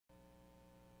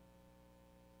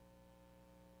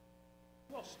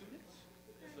all students?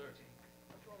 Yes, sir.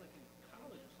 I thought like in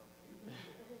college or something.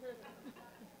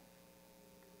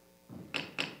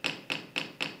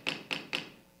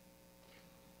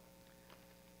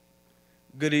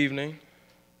 Good evening.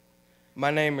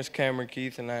 My name is Cameron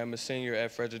Keith, and I am a senior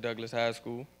at Frederick Douglass High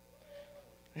School.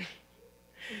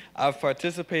 I've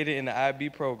participated in the IB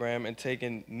program and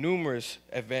taken numerous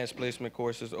advanced placement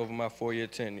courses over my 4-year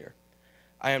tenure.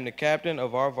 I am the captain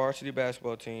of our varsity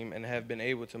basketball team and have been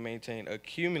able to maintain a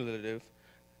cumulative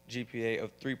GPA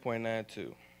of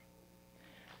 3.92.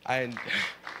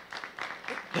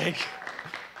 Thank you.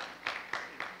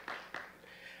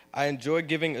 I enjoy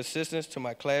giving assistance to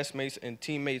my classmates and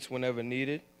teammates whenever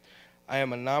needed. I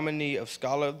am a nominee of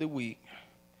Scholar of the Week,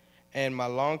 and my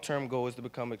long-term goal is to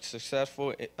become a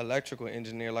successful electrical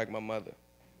engineer like my mother.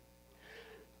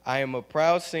 I am a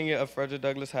proud senior of Frederick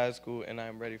Douglass High School, and I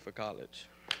am ready for college.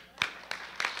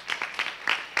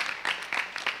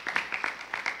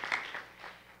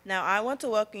 Now, I want to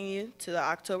welcome you to the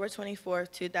October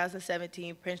 24th,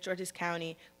 2017 Prince George's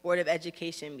County Board of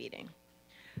Education meeting.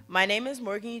 My name is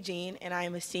Morgan Eugene, and I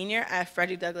am a senior at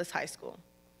Frederick Douglass High School.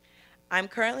 I'm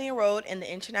currently enrolled in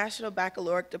the International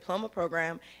Baccalaureate Diploma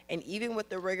Program, and even with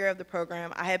the rigor of the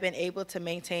program, I have been able to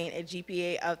maintain a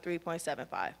GPA of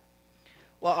 3.75,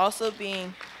 while also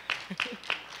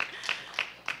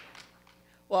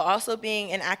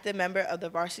being an active member of the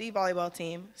varsity volleyball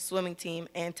team, swimming team,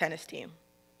 and tennis team.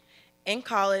 In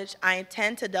college, I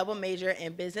intend to double major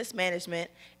in business management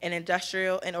and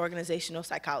industrial and organizational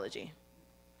psychology.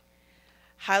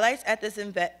 Highlights at this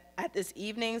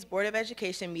evening's Board of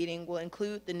Education meeting will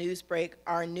include the news break,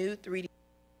 our new 3D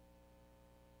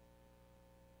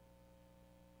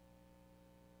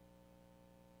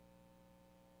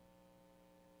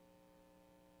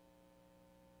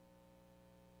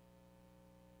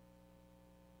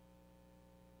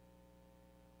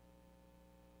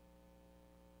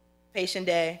Participation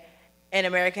Day and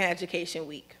American Education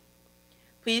Week.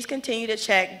 Please continue to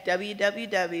check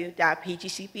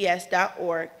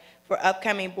www.pgcps.org for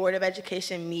upcoming Board of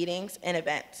Education meetings and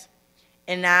events.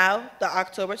 And now, the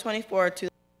October 24th,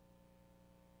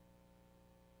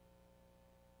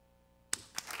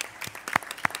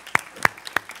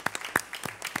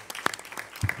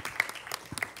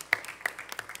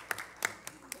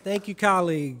 Thank you,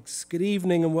 colleagues. Good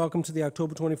evening and welcome to the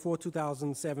October 24,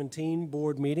 2017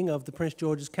 board meeting of the Prince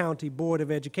George's County Board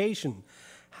of Education.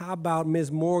 How about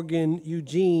Ms. Morgan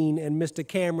Eugene and Mr.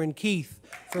 Cameron Keith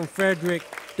from Frederick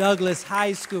Douglass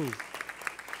High School?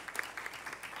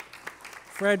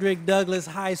 Frederick Douglass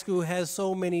High School has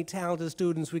so many talented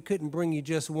students, we couldn't bring you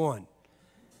just one.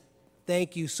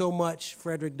 Thank you so much,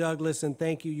 Frederick Douglass, and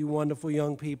thank you, you wonderful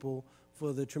young people,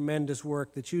 for the tremendous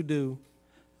work that you do.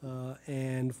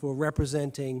 And for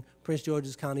representing Prince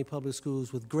George's County Public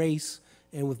Schools with grace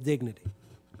and with dignity.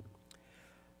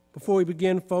 Before we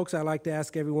begin, folks, I'd like to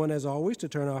ask everyone, as always, to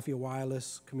turn off your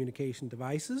wireless communication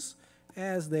devices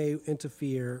as they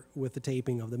interfere with the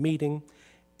taping of the meeting,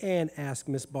 and ask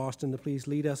Ms. Boston to please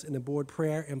lead us in the board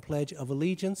prayer and pledge of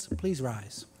allegiance. Please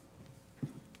rise.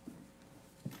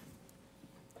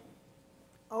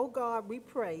 O God, we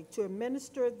pray to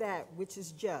administer that which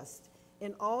is just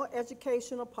in all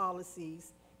educational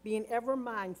policies, being ever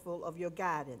mindful of your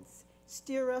guidance.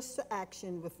 Steer us to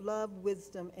action with love,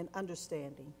 wisdom, and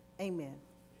understanding. Amen.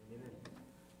 Amen.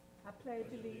 I pledge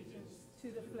allegiance to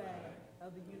the flag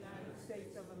of the United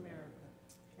States of America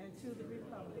and to the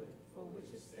republic for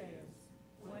which it stands,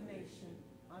 one nation,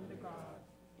 under God,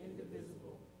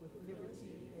 indivisible, with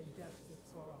liberty and justice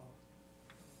for all.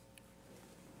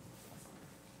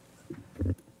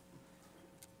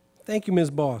 Thank you,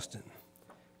 Ms. Boston.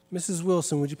 Mrs.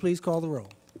 Wilson, would you please call the roll?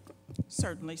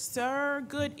 Certainly, sir.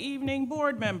 Good evening,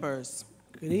 board members.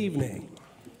 Good evening.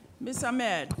 Ms.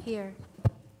 Ahmed. Here.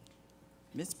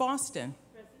 Ms. Boston.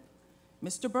 Present.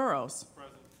 Mr. Burrows.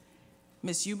 Present.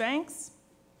 Ms. Eubanks.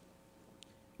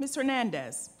 Ms.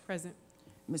 Hernandez. Present.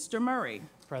 Mr. Murray.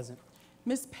 Present.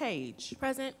 Ms. Page.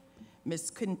 Present.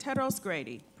 Ms. Quinteros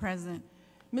Grady. Present.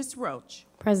 Ms. Roach.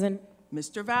 Present.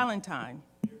 Mr. Valentine.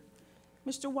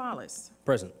 Mr. Wallace.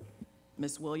 Present.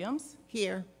 Ms. Williams.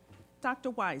 Here. Dr.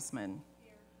 Wiseman.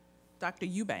 Here. Dr.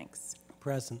 Eubanks.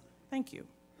 Present. Thank you.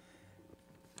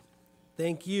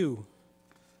 Thank you.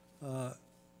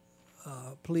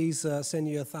 Please send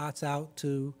your thoughts out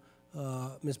to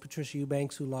Ms. Patricia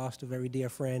Eubanks, who lost a very dear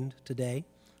friend today.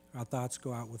 Our thoughts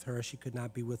go out with her. She could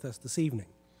not be with us this evening.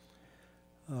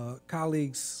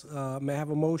 Colleagues, may I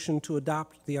have a motion to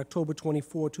adopt the October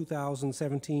 24,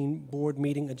 2017 board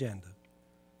meeting agenda?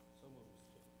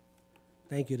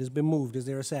 Thank you. It has been moved. Is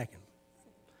there a second?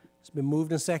 It's been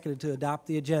moved and seconded to adopt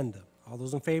the agenda. All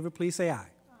those in favor, please say aye.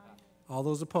 All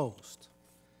those opposed?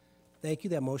 Thank you.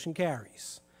 That motion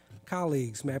carries.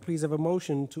 Colleagues, may I please have a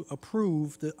motion to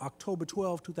approve the October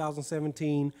 12,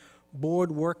 2017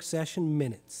 board work session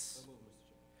minutes?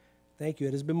 Thank you.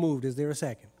 It has been moved. Is there a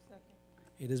second? Second.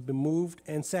 It has been moved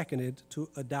and seconded to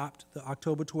adopt the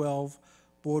October 12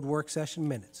 board work session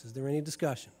minutes. Is there any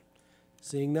discussion?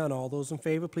 Seeing none, all those in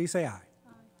favor, please say aye.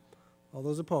 Aye. All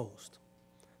those opposed?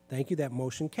 Thank you. That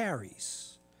motion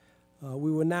carries.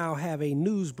 We will now have a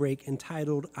news break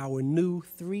entitled Our New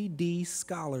 3D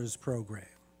Scholars Program.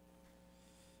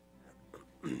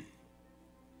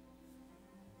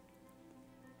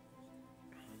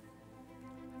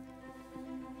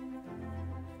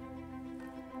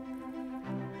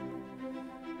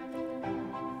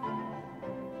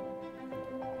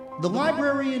 The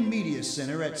Library and Media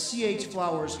Center at C.H.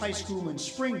 Flowers High School in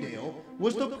Springdale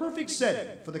was the perfect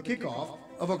setting for the kickoff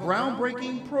of a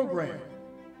groundbreaking program.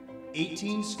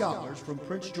 18 scholars from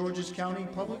Prince George's County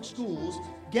Public Schools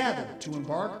gathered to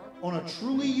embark on a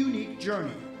truly unique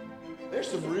journey. There's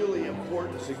some really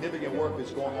important, significant work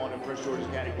that's going on in Prince George's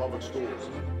County Public Schools.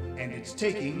 And it's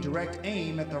taking direct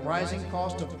aim at the rising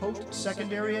cost of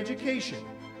post-secondary education.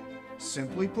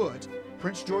 Simply put,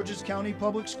 Prince George's County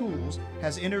Public Schools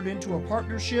has entered into a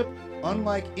partnership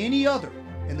unlike any other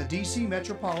in the D.C.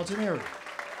 metropolitan area.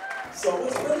 So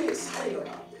what's really exciting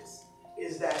about this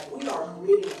is that we are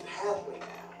creating a pathway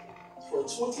now for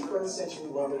 21st century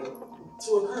learning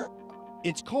to occur.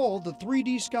 It's called the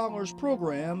 3D Scholars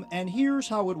Program, and here's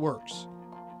how it works.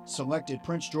 Selected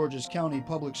Prince George's County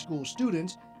Public School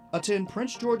students attend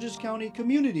Prince George's County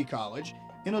Community College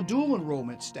in a dual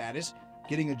enrollment status,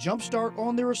 getting a jump start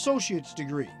on their associate's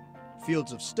degree.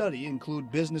 Fields of study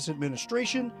include business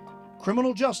administration,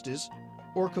 criminal justice,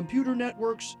 or computer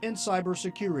networks and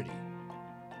cybersecurity.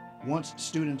 Once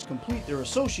students complete their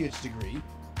associate's degree,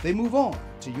 they move on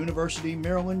to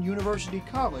Maryland University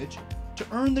College to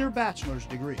earn their bachelor's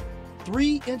degree.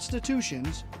 3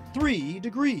 institutions, 3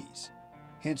 degrees.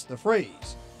 Hence the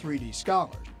phrase, 3D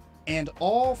Scholars. And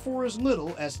all for as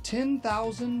little as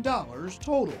 $10,000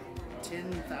 total.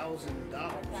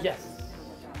 $10,000? Yes.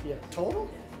 Yes. Total?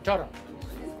 Total.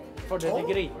 For the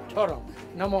degree. Total.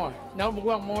 No more. No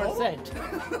one more cent.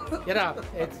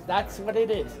 That's what it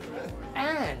is.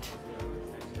 And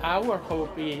our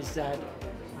hope is that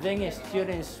then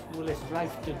students will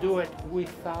strive to do it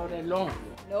without a loan.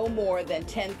 No more than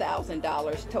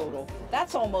 $10,000 total.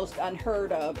 That's almost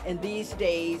unheard of in these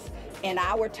days, in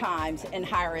our times in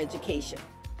higher education.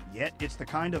 Yet it's the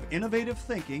kind of innovative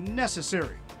thinking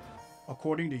necessary.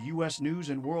 According to U.S. News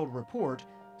and World Report,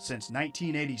 since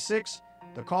 1986,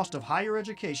 the cost of higher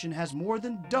education has more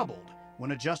than doubled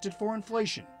when adjusted for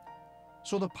inflation.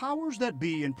 So the powers that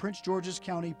be in Prince George's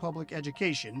County public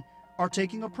education are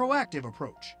taking a proactive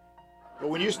approach. But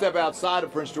when you step outside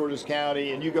of Prince George's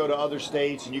County and you go to other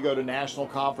states and you go to national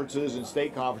conferences and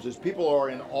state conferences, people are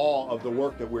in awe of the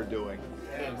work that we're doing.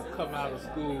 And to come out of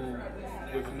school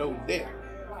with no debt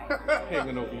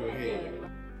hanging over your head.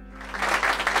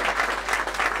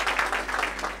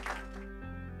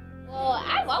 Well,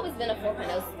 I've always been a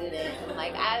 4.0 student.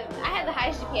 Like, I had the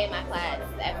highest GPA in my class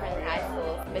at Prince High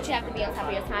School. But you have to be on top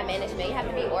of your time management. You have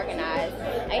to be organized.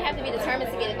 And you have to be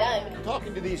determined to get it done.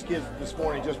 Talking to these kids this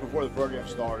morning just before the program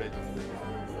started,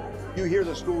 you hear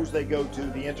the schools they go to,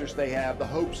 the interests they have, the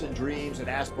hopes and dreams and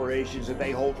aspirations that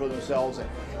they hold for themselves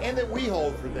and that we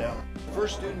hold for them. The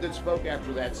first student that spoke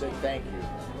after that said, "Thank you."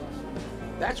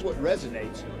 That's what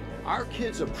resonates. Our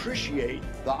kids appreciate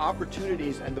the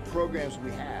opportunities and the programs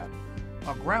we have.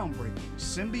 A groundbreaking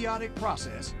symbiotic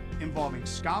process involving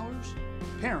scholars,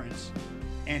 parents,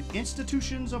 and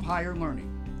institutions of higher learning.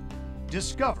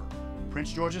 Discover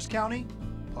Prince George's County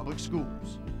Public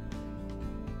Schools.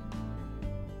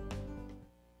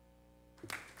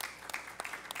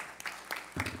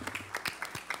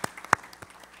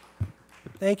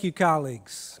 Thank you,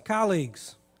 colleagues.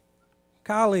 Colleagues.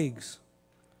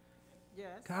 Yes.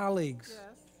 Colleagues.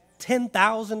 Yes.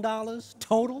 $10,000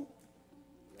 total?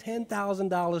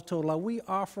 $10,000 total. Are we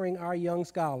offering our young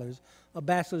scholars a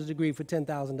bachelor's degree for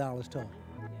 $10,000 total?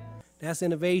 That's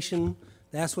innovation.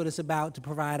 That's what it's about, to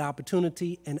provide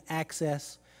opportunity and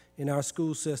access in our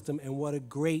school system. And what a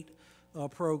great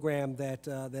program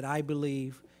that I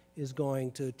believe is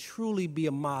going to truly be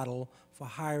a model for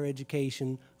higher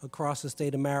education across the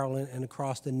state of Maryland and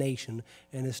across the nation,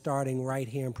 and is starting right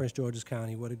here in Prince George's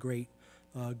County. What a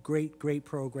great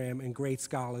program, and great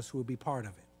scholars who will be part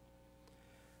of it.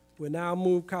 We'll now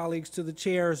move, colleagues, to the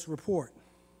chair's report.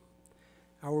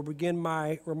 I will begin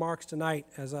my remarks tonight,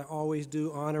 as I always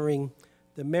do, honoring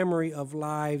the memory of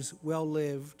lives well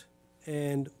lived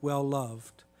and well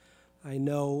loved. I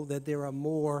know that there are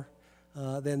more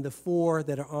than the 4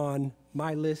 that are on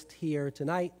my list here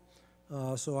tonight.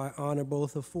 So I honor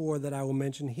both the 4 that I will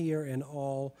mention here and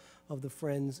all of the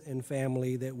friends and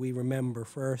family that we remember.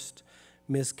 First,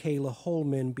 Miss Kayla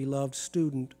Holman, beloved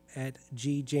student at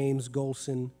G. James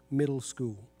Golson Middle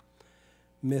School.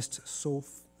 Miss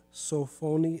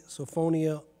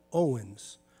Sophonia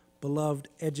Owens, beloved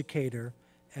educator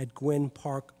at Gwen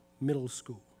Park Middle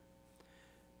School.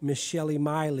 Miss Shelley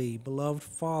Miley, beloved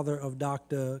father of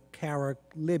Dr. Kara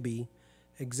Libby,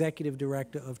 Executive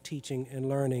Director of Teaching and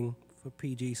Learning for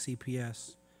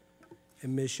PGCPS.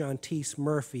 And Ms. Shantice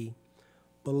Murphy,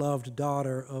 beloved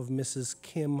daughter of Mrs.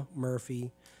 Kim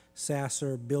Murphy,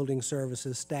 Sasscer Building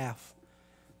Services staff.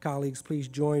 Colleagues, please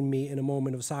join me in a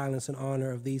moment of silence in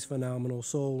honor of these phenomenal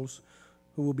souls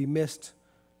who will be missed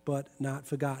but not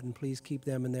forgotten. Please keep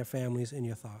them and their families in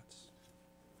your thoughts.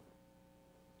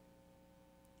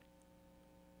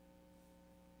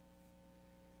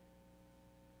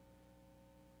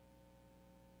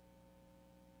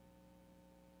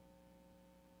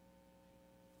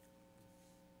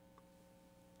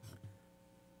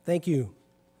 Thank you,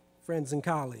 friends and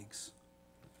colleagues.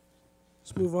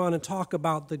 Let's move on and talk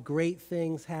about the great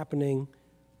things happening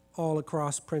all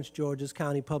across Prince George's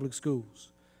County Public Schools.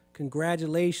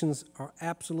 Congratulations are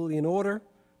absolutely in order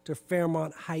to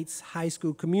Fairmont Heights High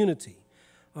School community.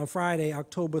 On Friday,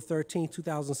 October 13,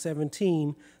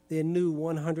 2017, their new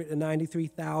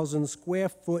 193,000 square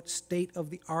foot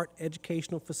state-of-the-art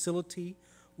educational facility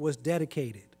was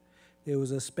dedicated. There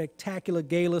was a spectacular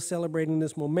gala celebrating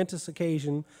this momentous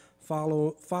occasion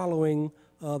following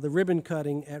the ribbon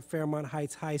cutting at Fairmont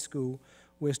Heights High School,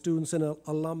 where students and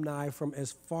alumni from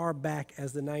as far back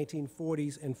as the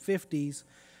 1940s and 50s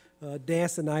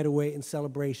danced the night away in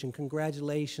celebration.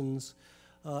 Congratulations,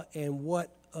 and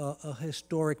what a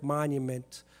historic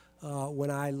monument when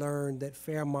I learned that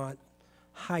Fairmont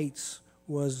Heights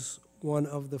was one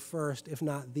of the first, if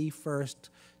not the first,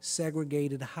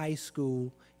 segregated high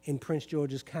school in Prince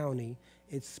George's County.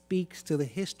 It speaks to the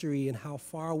history and how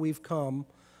far we've come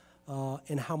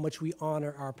and how much we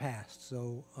honor our past.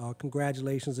 So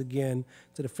congratulations again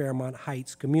to the Fairmont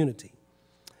Heights community.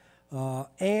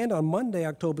 And on Monday,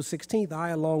 October 16th, I,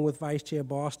 along with Vice Chair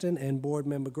Boston and Board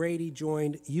Member Grady,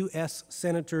 joined U.S.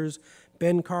 Senators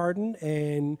Ben Cardin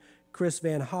and Chris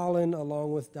Van Hollen,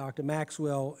 along with Dr.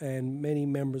 Maxwell and many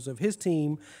members of his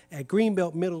team at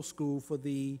Greenbelt Middle School for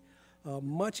the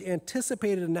much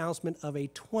anticipated announcement of a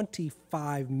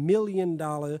 $25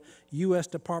 million U.S.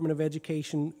 Department of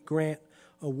Education grant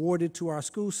awarded to our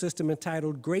school system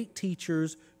entitled Great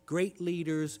Teachers, Great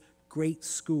Leaders, Great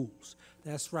Schools.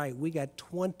 That's right, we got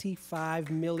 $25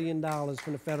 million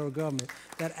from the federal government.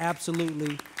 That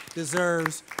absolutely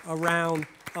deserves a round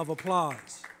of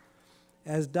applause.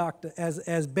 As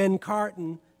Ben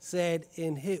Carton said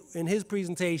in his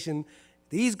presentation,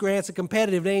 these grants are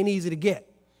competitive, they ain't easy to get.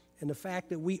 And the fact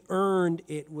that we earned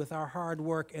it with our hard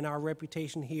work and our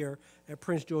reputation here at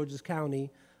Prince George's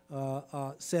County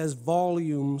says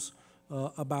volumes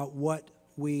about what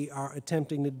we are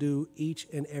attempting to do each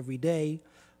and every day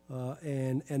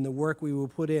and the work we will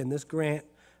put in. This grant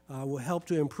will help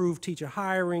to improve teacher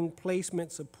hiring,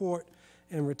 placement, support,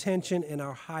 and retention in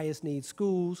our highest need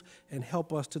schools and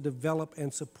help us to develop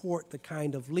and support the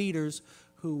kind of leaders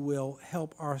who will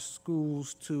help our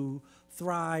schools to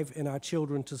thrive and our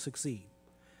children to succeed.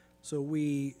 So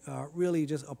we really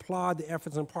just applaud the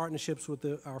efforts and partnerships with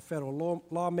our federal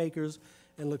lawmakers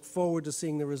and look forward to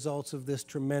seeing the results of this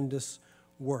tremendous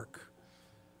work.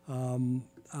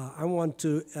 I want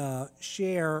to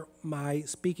share my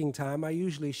speaking time. I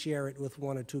usually share it with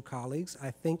 1 or 2 colleagues.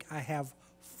 I think I have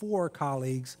 4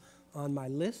 colleagues on my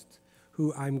list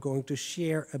who I'm going to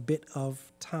share a bit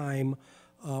of time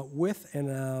with,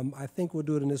 and I think we'll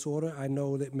do it in this order. I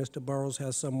know that Mr. Burrows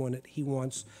has someone that he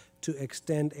wants to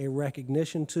extend a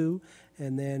recognition to,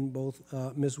 and then both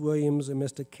Ms. Williams and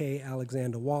Mr. K.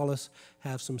 Alexander Wallace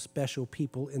have some special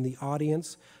people in the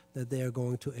audience that they're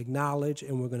going to acknowledge,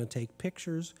 and we're going to take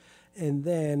pictures. And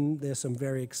then there's some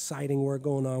very exciting work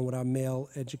going on with our male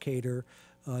educator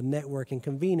network and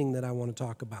convening that I want to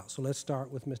talk about. So let's start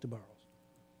with Mr. Burrows.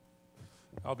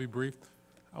 I'll be brief.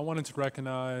 I wanted to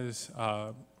recognize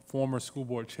former school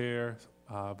board chair,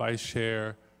 vice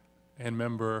chair, and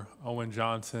member Owen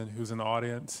Johnson, who's in the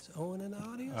audience. Is Owen in the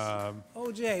audience?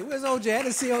 OJ, where's OJ? I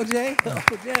didn't see OJ.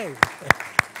 OJ.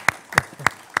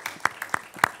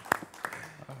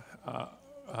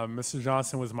 Mr.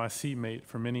 Johnson was my seatmate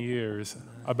for many years,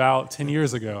 about 10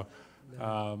 years ago.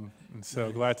 And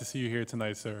so glad to see you here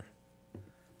tonight, sir.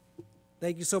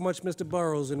 Thank you so much, Mr.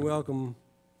 Burrows, and welcome,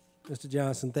 Mr.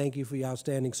 Johnson. Thank you for your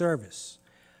outstanding service.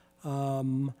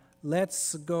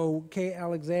 Let's go, Kay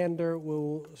Alexander,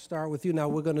 we'll start with you. Now,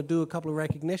 we're going to do a couple of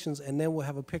recognitions, and then we'll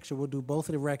have a picture. We'll do both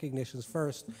of the recognitions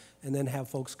first, and then have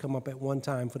folks come up at one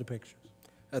time for the pictures.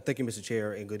 Thank you, Mr.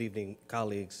 Chair, and good evening,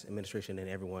 colleagues, administration, and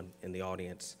everyone in the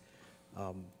audience.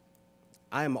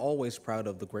 I am always proud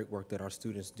of the great work that our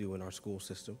students do in our school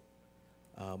system,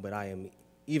 but I am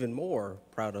even more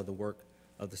proud of the work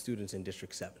of the students in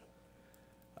District 7.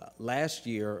 Last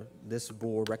year, this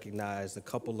board recognized a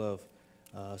couple of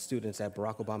students at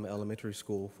Barack Obama Elementary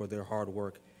School for their hard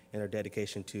work and their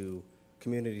dedication to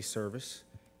community service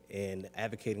and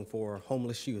advocating for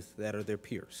homeless youth that are their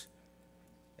peers.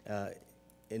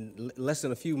 In less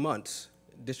than a few months,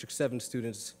 District 7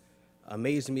 students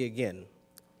amazed me again,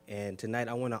 and tonight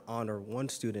I want to honor one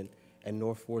student at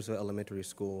North Forestville Elementary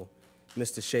School,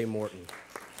 Mr. Shay Morton.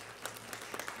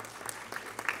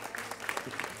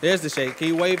 There's the Shay. Can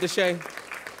you wave to Shay?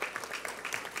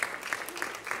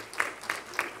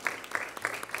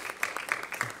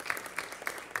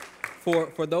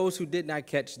 For those who did not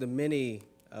catch the many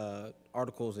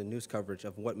articles and news coverage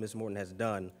of what Ms. Morton has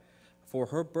done, for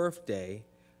her birthday,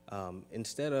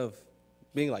 instead of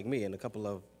being like me and a couple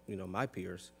of my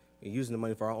peers, using the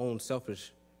money for our own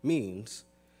selfish means,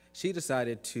 she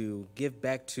decided to give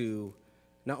back to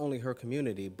not only her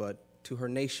community, but to her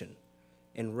nation,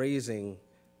 and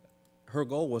her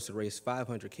goal was to raise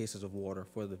 500 cases of water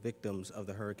for the victims of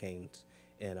the hurricanes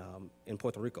in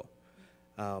Puerto Rico.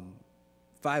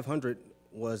 500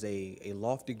 was a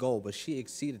lofty goal, but she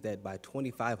exceeded that by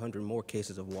 2,500 more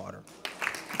cases of water.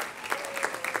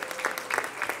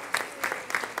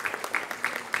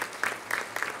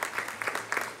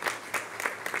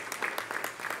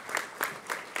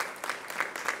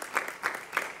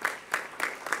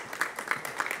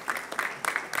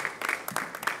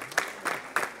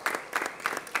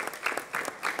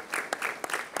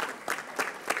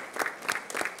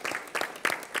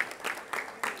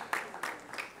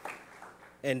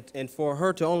 And for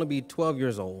her to only be 12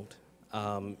 years old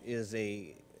is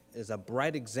a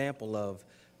bright example of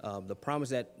the promise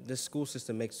that this school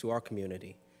system makes to our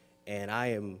community. And I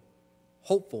am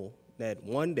hopeful that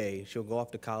one day she'll go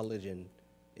off to college and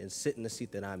sit in the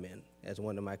seat that I'm in as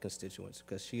one of my constituents,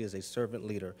 because she is a servant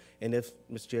leader. And if,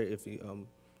 Mr. Chair, if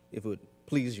it would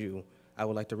please you, I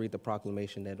would like to read the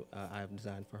proclamation that I have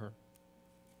designed for her.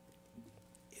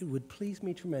 It would please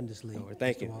me tremendously. Oh,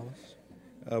 thank Mr. you. Wallace.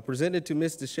 Presented to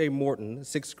Mr. Shay Morton, a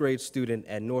 6th grade student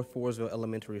at North Forestville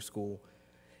Elementary School,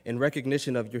 in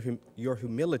recognition of your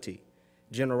humility,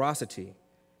 generosity,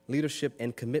 leadership,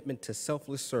 and commitment to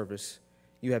selfless service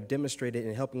you have demonstrated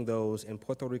in helping those in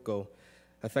Puerto Rico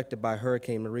affected by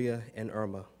Hurricane Maria and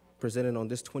Irma. Presented on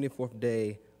this 24th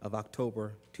day of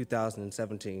October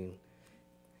 2017,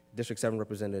 District 7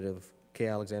 Representative Kay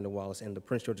Alexander Wallace and the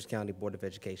Prince George's County Board of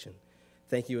Education.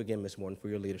 Thank you again, Ms. Morton, for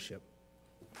your leadership.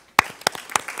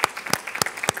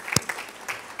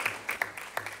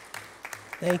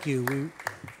 Thank you.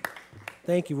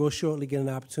 Thank you. We'll shortly get an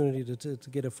opportunity to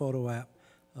get a photo app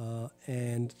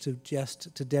and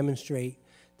to demonstrate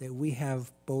that we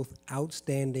have both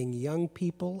outstanding young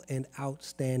people and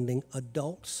outstanding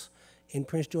adults in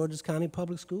Prince George's County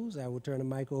Public Schools. I will turn the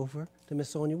mic over to Ms.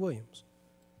 Sonia Williams.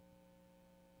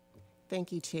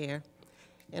 Thank you, Chair.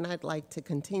 And I'd like to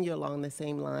continue along the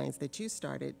same lines that you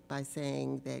started by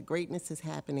saying that greatness is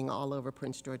happening all over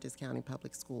Prince George's County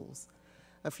Public Schools.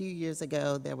 A few years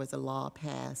ago, there was a law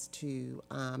passed to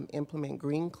implement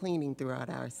green cleaning throughout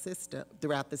our system,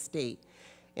 throughout the state.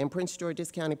 And Prince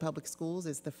George's County Public Schools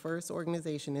is the first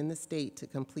organization in the state to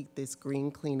complete this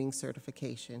green cleaning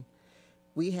certification.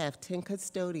 We have 10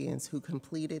 custodians who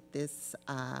completed this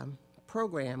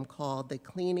program called the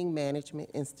Cleaning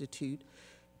Management Institute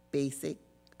Basic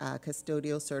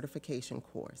Custodial Certification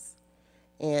Course.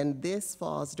 And this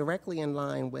falls directly in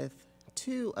line with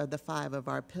 2 of the 5 of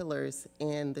our pillars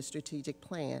in the strategic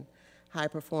plan: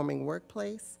 high-performing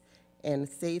workplace and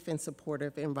safe and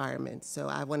supportive environment. So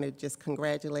I want to just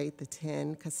congratulate the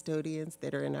 10 custodians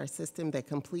that are in our system that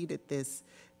completed this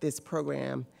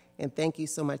program, and thank you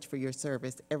so much for your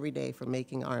service every day for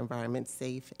making our environment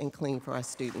safe and clean for our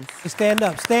students. Stand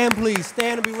up. Stand, please.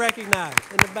 Stand and be recognized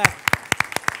in the back.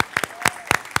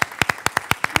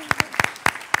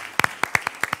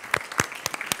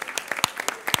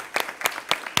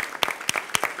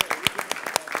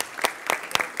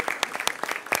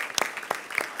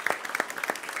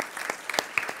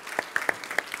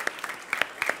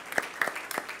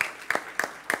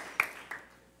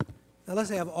 Now let's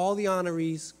have all the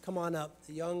honorees come on up,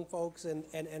 the young folks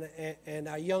and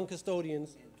our young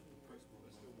custodians,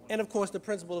 and of course the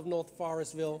principal of North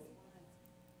Forestville.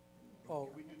 Oh,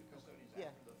 Yeah.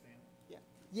 Yeah.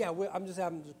 Yeah, I'm just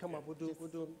having to come up. We'll do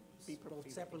them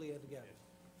both separately or together.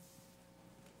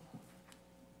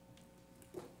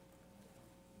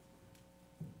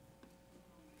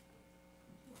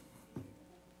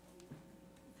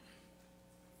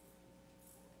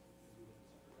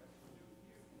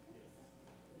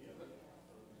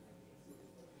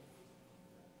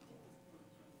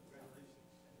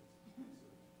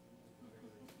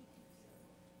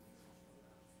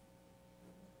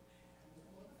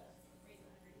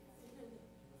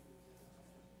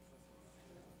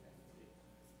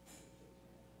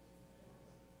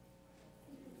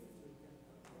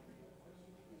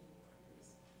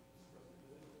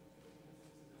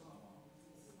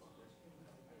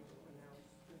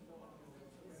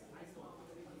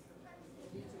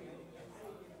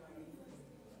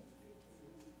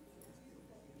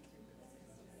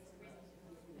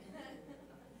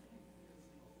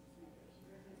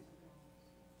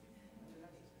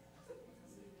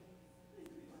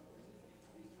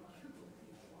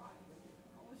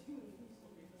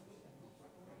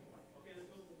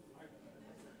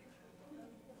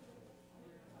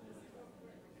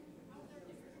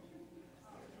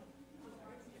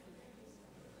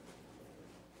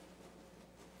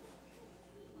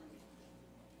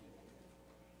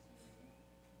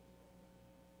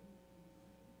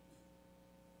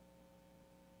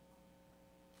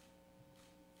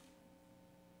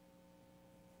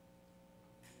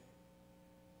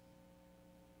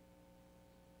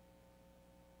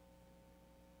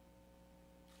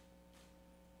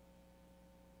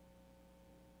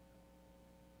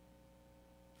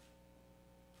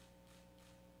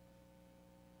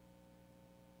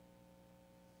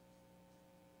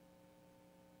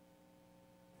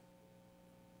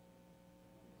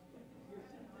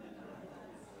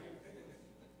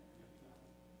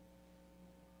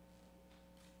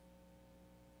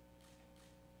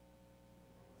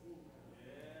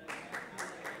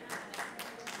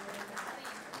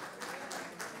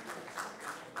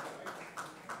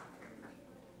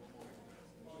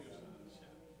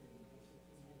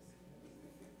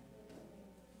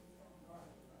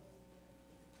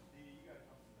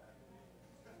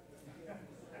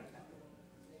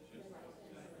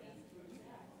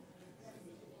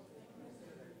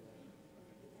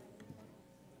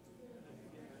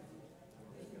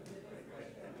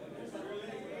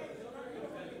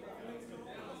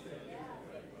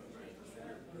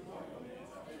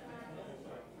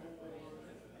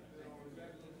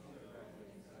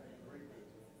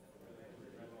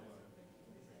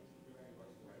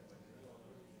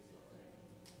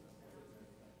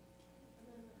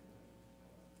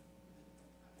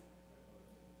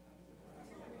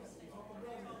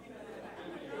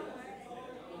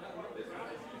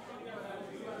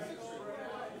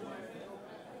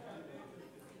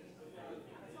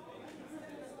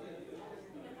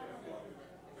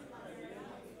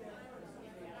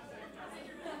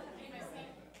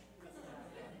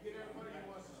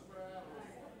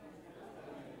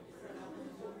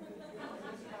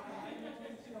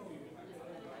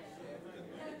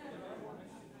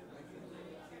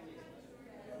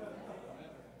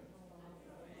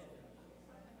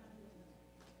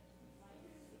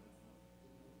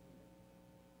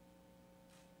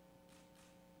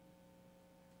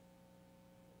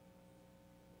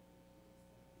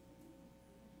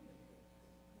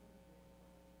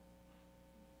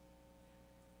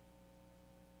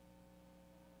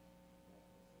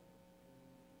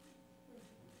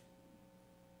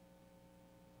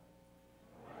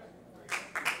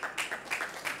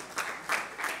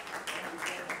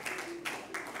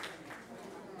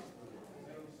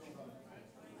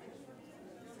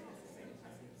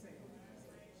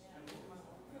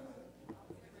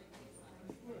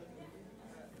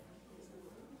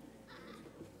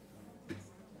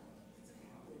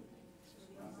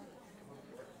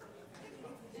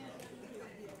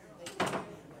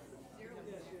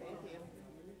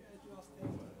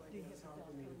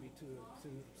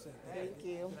 Thank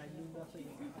you. I knew nothing.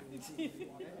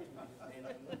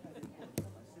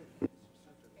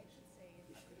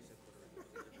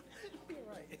 You're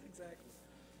right, exactly.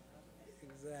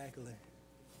 Exactly.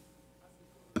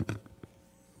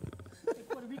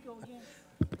 Puerto Rico again.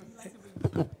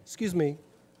 Excuse me.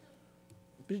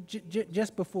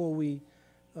 Just before we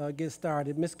get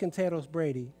started, Ms.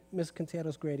 Quinteros-Grady,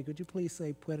 could you please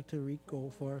say Puerto Rico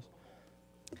for us?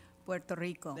 Puerto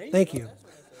Rico. Thank you.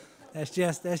 That's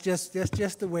just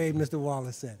the way Mr.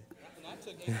 Wallace said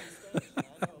it.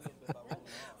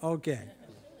 Okay.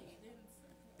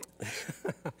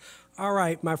 All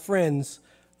right, my friends,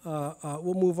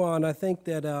 we'll move on. I think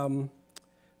that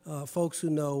folks who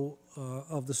know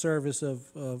of the service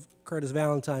of Curtis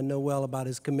Valentine know well about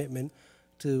his commitment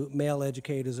to male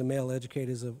educators and male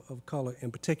educators of color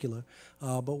in particular.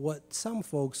 But what some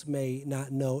folks may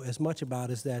not know as much about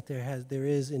is that there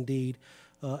is indeed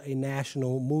a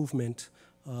national movement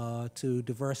to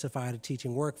diversify the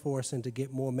teaching workforce and to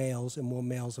get more males and more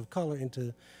males of color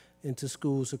into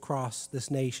schools across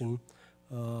this nation.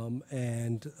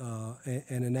 And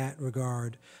in that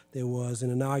regard, there was an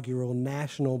inaugural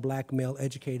National Black Male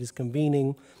Educators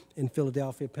Convening in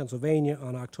Philadelphia, Pennsylvania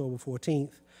on October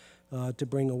 14th to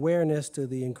bring awareness to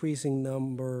the increasing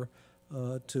number,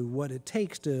 to what it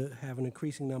takes to have an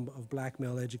increasing number of black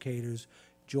male educators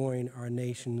join our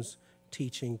nation's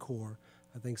teaching corps.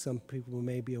 I think some people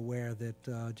may be aware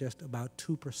that just about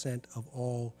 2% of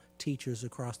all teachers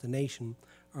across the nation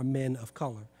are men of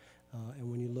color.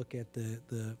 And when you look at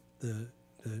the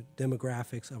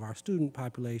demographics of our student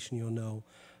population, you'll know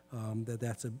that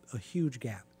that's a huge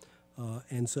gap.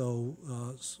 And so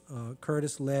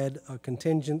Curtis led a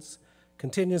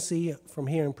contingency from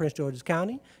here in Prince George's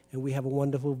County, and we have a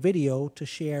wonderful video to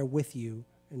share with you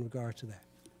in regard to that.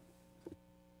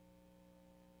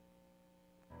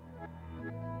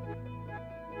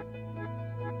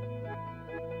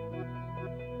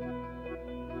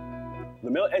 The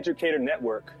Male Educator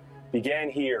Network began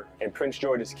here in Prince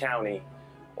George's County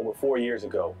over 4 years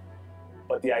ago.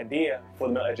 But the idea for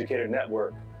the Male Educator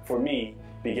Network, for me,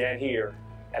 began here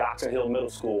at Oxon Hill Middle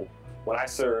School when I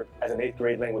served as an 8th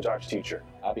grade language arts teacher.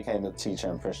 I became a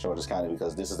teacher in Prince George's County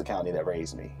because this is the county that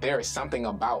raised me. There is something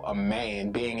about a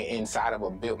man being inside of a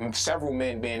building, several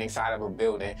men being inside of a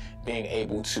building, being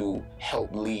able to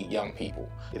help lead young people.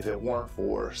 If it weren't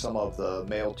for some of the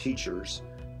male teachers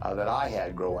that I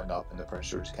had growing up in the Prince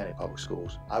George's County Public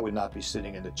Schools, I would not be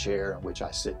sitting in the chair in which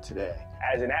I sit today.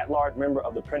 As an at-large member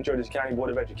of the Prince George's County Board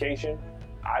of Education,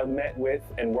 I met with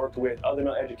and worked with other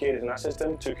male educators in our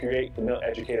system to create the Male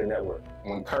Educator Network.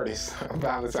 When Curtis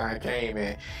Valentine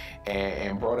came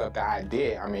and brought up the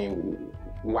idea, I mean,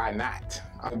 why not?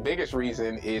 The biggest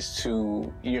reason is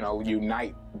to,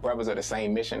 unite brothers of the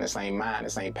same mission, the same mind,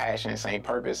 the same passion, the same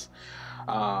purpose,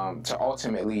 to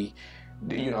ultimately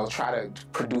try to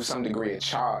produce some degree of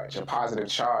charge, a positive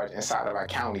charge inside of our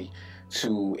county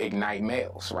to ignite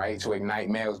males, right? To ignite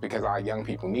males because our young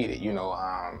people need it.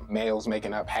 Males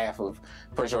making up half of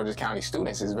Prince George's County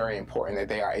students, is very important that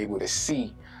they are able to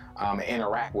see and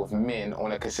interact with men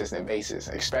on a consistent basis,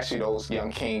 especially those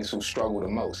young kings who struggle the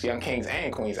most. Young kings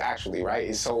and queens, actually, right?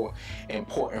 It's so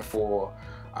important for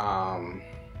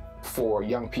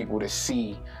young people to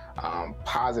see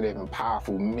positive and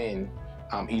powerful men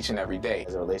each and every day.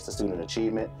 As it relates to student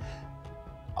achievement,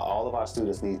 all of our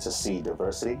students need to see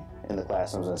diversity in the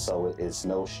classrooms, and so it's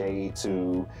no shade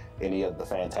to any of the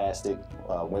fantastic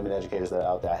women educators that are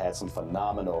out there. I had some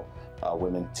phenomenal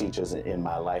women teachers in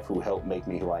my life who helped make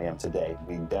me who I am today.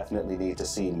 We definitely need to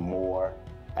see more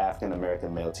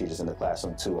African-American male teachers in the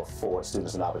classroom to afford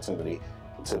students an opportunity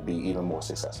to be even more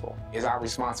successful. It's our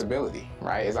responsibility,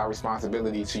 right? It's our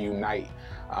responsibility to unite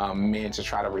men to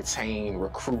try to retain,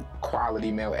 recruit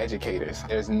quality male educators.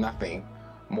 There's nothing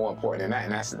more important than that,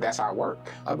 and that's our work.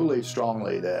 I believe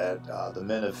strongly that the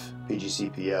men of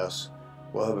PGCPS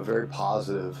will have a very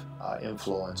positive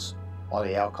influence on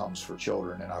the outcomes for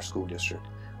children in our school district.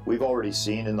 We've already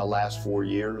seen in the last 4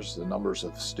 years the numbers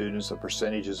of students, the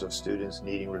percentages of students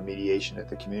needing remediation at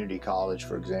the community college,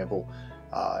 for example,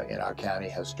 in our county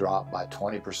has dropped by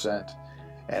 20%.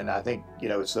 And I think,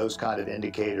 it's those kind of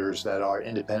indicators that are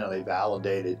independently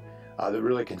validated that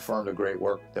really confirm the great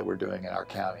work that we're doing in our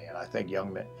county. And I think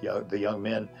the young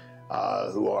men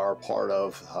who are part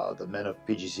of the men of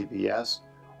PGCPS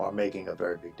are making a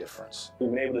very big difference. We've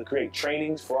been able to create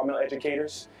trainings for our male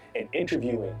educators and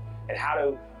interviewing and how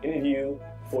to interview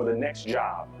for the next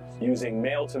job using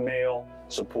male-to-male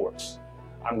supports.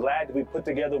 I'm glad that we put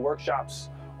together workshops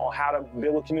on how to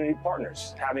build with community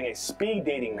partners, having a speed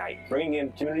dating night, bringing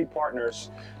in community partners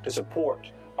to support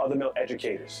other male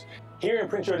educators. Here in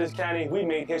Prince George's County, we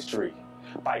made history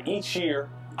by each year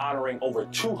honoring over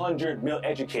 200 male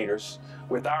educators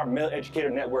with our Male Educator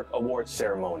Network Awards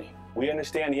ceremony. We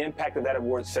understand the impact of that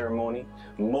awards ceremony,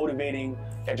 motivating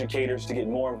educators to get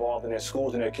more involved in their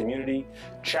schools and their community,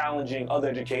 challenging other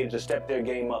educators to step their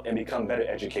game up and become better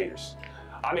educators.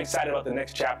 I'm excited about the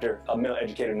next chapter of Male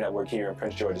Educator Network here in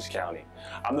Prince George's County.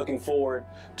 I'm looking forward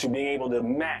to being able to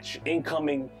match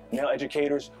incoming male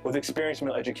educators with experienced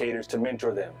male educators to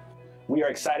mentor them. We are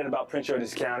excited about Prince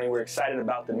George's County, we're excited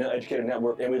about the Male Educator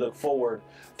Network, and we look forward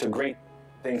to great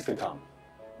things to come.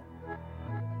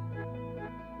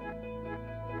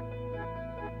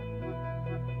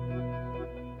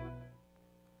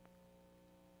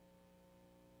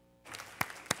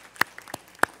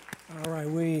 All right,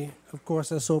 we, of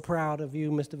course, are so proud of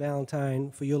you, Mr. Valentine,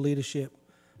 for your leadership.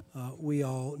 We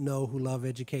all know who love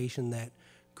education that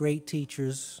great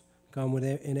teachers come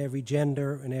in every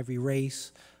gender and every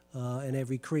race and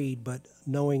every creed, but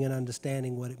knowing and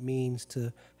understanding what it means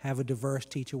to have a diverse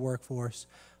teacher workforce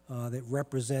that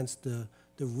represents the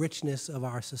richness of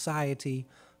our society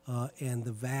and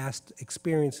the vast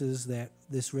experiences that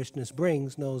this richness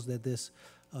brings, knows that this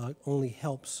only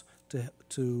helps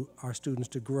to our students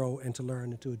to grow and to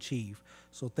learn and to achieve.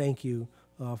 So thank you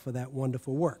for that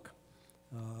wonderful work.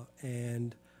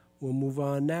 And we'll move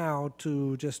on now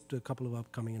to just a couple of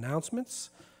upcoming announcements.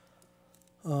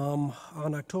 On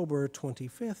October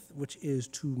 25th, which is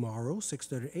tomorrow,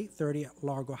 6:30 to 8:30 at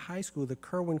Largo High School, the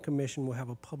Kerwin Commission will have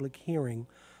a public hearing,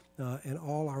 and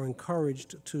all are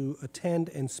encouraged to attend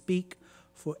and speak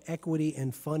for equity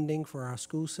and funding for our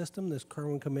school system. This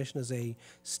Kerwin Commission is a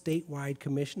statewide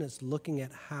commission. It's looking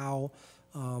at how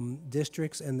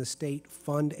districts and the state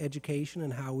fund education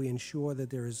and how we ensure that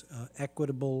there is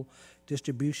equitable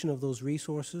distribution of those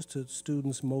resources to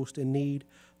students most in need.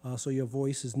 So your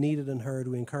voice is needed and heard.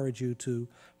 We encourage you to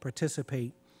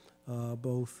participate.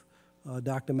 Both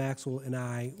Dr. Maxwell and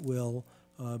I will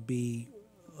be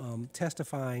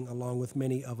testifying along with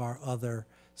many of our other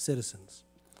citizens.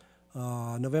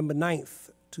 November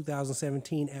 9th,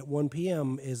 2017 at 1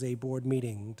 p.m. is a board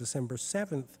meeting. December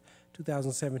 7th,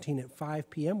 2017 at 5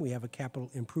 p.m. we have a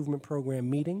capital improvement program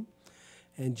meeting.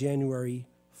 And January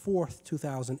 4th,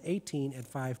 2018 at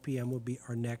 5 p.m. will be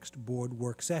our next board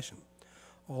work session.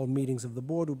 All meetings of the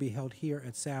board will be held here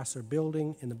at Sasscer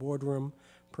Building in the boardroom.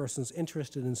 Persons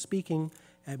interested in speaking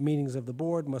at meetings of the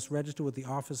board must register with the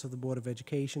Office of the Board of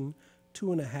Education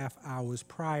 2.5 hours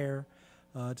prior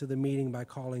to the meeting by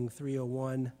calling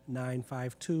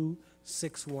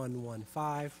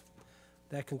 301-952-6115.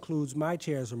 That concludes my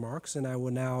chair's remarks, and I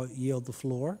will now yield the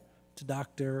floor to the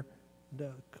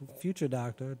future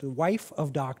doctor, the wife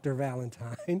of Dr.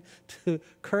 Valentine, to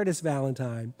Curtis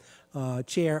Valentine,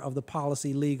 Chair of the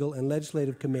Policy, Legal, and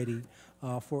Legislative Committee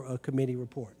for a committee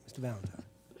report. Mr. Valentine.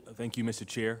 Thank you, Mr.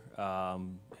 Chair,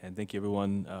 and thank you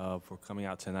everyone for coming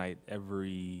out tonight.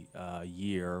 Every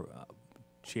year,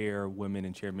 chairwomen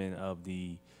and chairmen of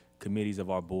the committees of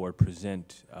our board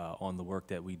present on the work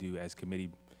that we do as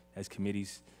committees.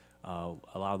 A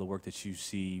lot of the work that you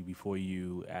see before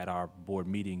you at our board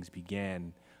meetings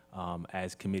began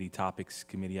as committee topics,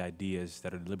 committee ideas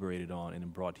that are deliberated on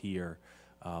and brought here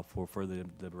for further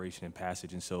deliberation and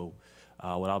passage. And so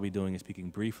what I'll be doing is speaking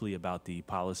briefly about the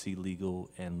Policy, Legal,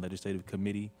 and Legislative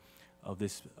Committee of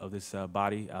this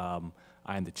body. I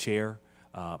am the chair.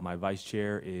 My vice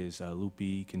chair is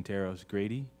Lupe Quinteros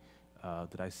Grady.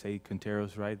 Did I say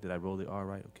Quinteros right? Did I roll the R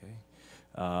right? Okay.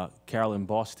 Carolyn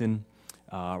Boston,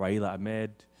 Raila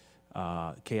Ahmed,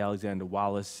 K. Alexander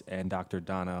Wallace, and Dr.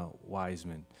 Donna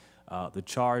Wiseman. The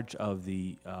charge of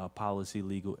the Policy,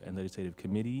 Legal, and Legislative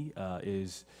Committee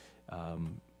is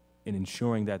in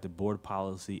ensuring that the board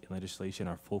policy and legislation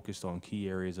are focused on key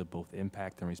areas of both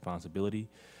impact and responsibility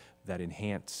that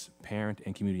enhance parent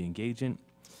and community engagement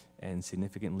and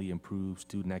significantly improve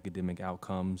student academic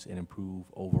outcomes and improve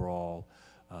overall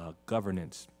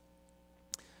governance.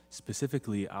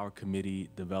 Specifically, our committee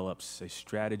develops a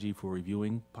strategy for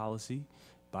reviewing policy,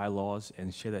 bylaws,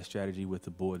 and share that strategy with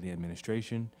the board and the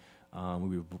administration.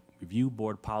 We review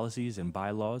board policies and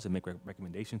bylaws and make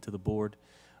recommendations to the board.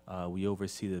 We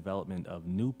oversee the development of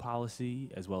new policy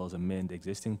as well as amend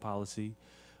existing policy.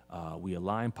 We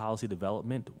align policy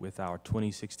development with our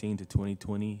 2016 to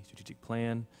 2020 strategic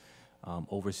plan.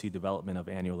 Oversee development of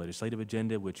annual legislative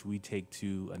agenda, which we take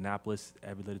to Annapolis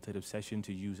every legislative session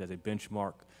to use as a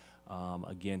benchmark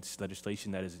against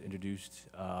legislation that is introduced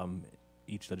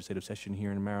each legislative session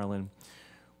here in Maryland.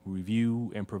 We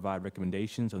review and provide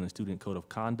recommendations on the Student Code of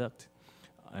Conduct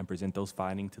and present those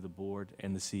findings to the board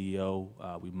and the CEO.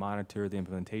 We monitor the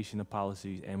implementation of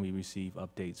policies, and we receive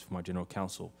updates from our general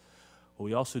counsel. What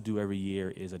we also do every year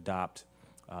is adopt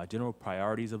general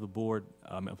priorities of the board,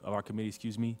 of our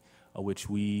committee, which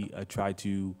we try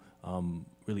to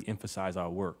really emphasize our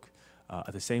work.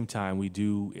 At the same time, we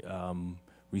do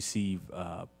receive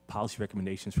policy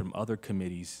recommendations from other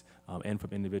committees and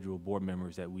from individual board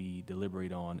members that we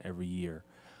deliberate on every year.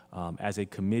 As a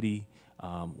committee,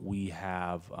 we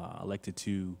have elected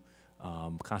to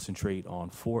concentrate on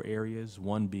 4 areas,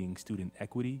 one being student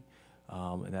equity,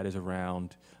 and that is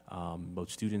around both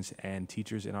students and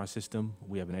teachers in our system.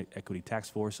 We have an equity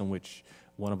task force on which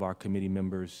one of our committee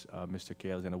members, Mr.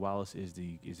 K. Alexander Wallace, is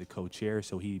the co-chair,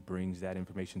 so he brings that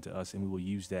information to us, and we will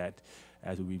use that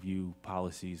as we review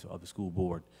policies of the school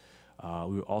board.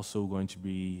 We're also going to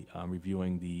be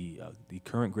reviewing the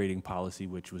current grading policy,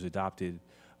 which was adopted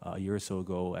a year or so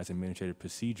ago as administrative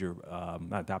procedure,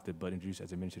 not adopted, but introduced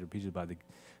as administrative procedure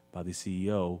by the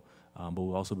CEO. But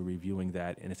we'll also be reviewing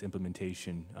that and its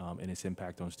implementation and its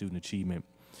impact on student achievement.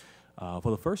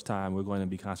 For the first time, we're going to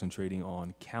be concentrating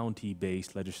on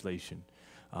county-based legislation.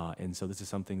 And so this is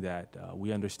something that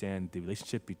we understand the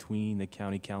relationship between the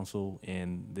county council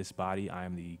and this body. I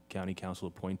am the county council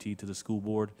appointee to the school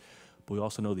board, but we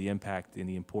also know the impact and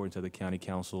the importance of the county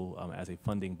council as a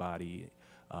funding body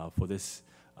for the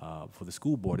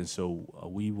school board. And so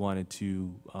we wanted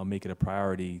to make it a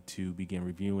priority to begin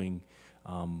reviewing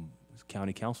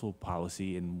county council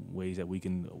policy in ways that we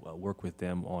can work with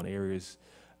them on areas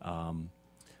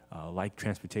like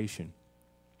transportation,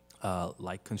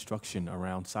 like construction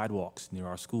around sidewalks near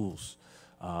our schools,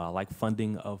 like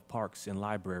funding of parks and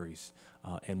libraries,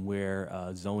 and where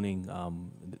zoning,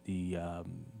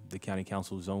 the county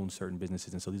council zones certain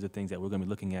businesses. And so these are things that we're going to be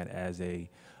looking at as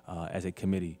a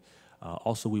committee.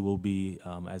 Also, we will be,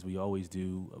 as we always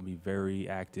do, be very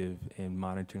active in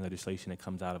monitoring legislation that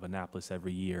comes out of Annapolis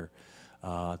every year.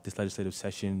 This legislative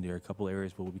session, there are a couple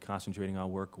areas where we'll be concentrating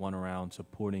on work, one around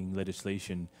supporting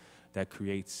legislation that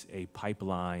creates a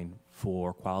pipeline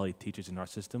for quality teachers in our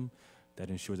system that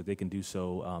ensures that they can do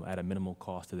so at a minimal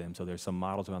cost to them. So there's some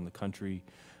models around the country,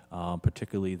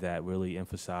 particularly that really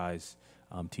emphasize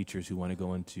teachers who want to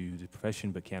go into the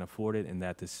profession but can't afford it, and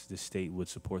that this state would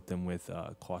support them with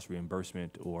cost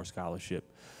reimbursement or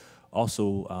scholarship.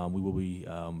 Also, we will be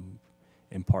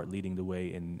in part leading the way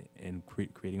in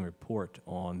creating a report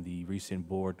on the recent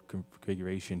board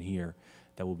configuration here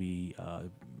that will be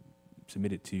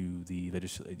submitted to the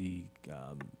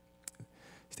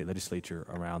state legislature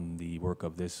around the work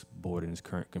of this board in its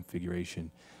current configuration.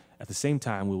 At the same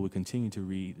time, we will continue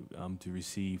to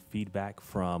receive feedback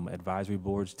from advisory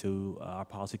boards to our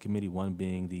policy committee, one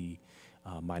being the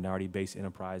minority-based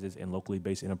enterprises and locally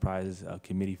based enterprises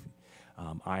committee.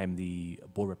 I am the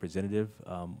board representative,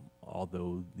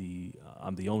 although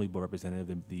I'm the only board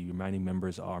representative. The remaining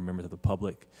members are members of the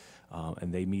public,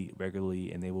 and they meet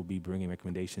regularly, and they will be bringing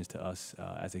recommendations to us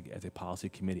as a policy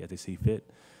committee as they see fit.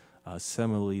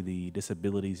 Similarly, the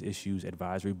Disabilities Issues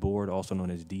Advisory Board, also known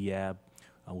as DAB,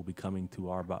 will be coming to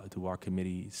our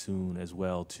committee soon as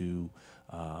well to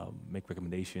make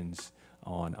recommendations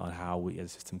on how we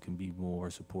as a system can be more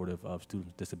supportive of students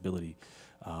with disability.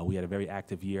 We had a very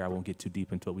active year. I won't get too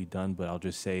deep into what we've done, but I'll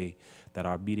just say that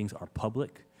our meetings are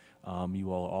public.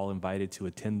 You are all invited to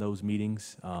attend those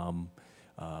meetings.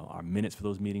 Our minutes for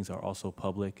those meetings are also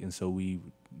public, and so we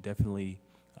definitely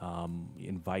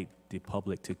invite the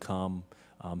public to come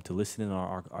to listen in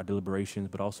our deliberations,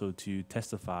 but also to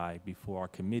testify before our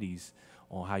committees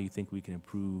on how you think we can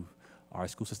improve our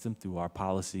school system through our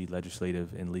policy,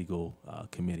 legislative, and legal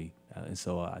committee. And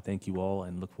so I thank you all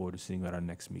and look forward to seeing you at our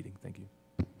next meeting. Thank you.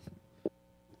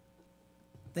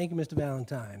 Thank you, Mr.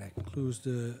 Valentine. That concludes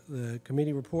the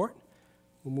committee report.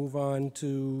 We'll move on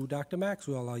to Dr.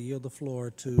 Maxwell. I'll yield the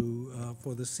floor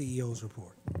for the CEO's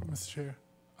report. Mr. Chair,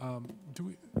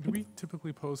 do we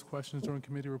typically pose questions during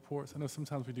committee reports? I know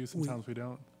sometimes we do, sometimes we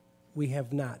don't. We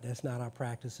have not. That's not our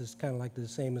practice. It's kind of like the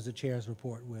same as the chair's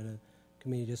report, where the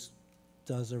committee just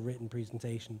does a written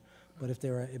presentation. But if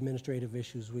there are administrative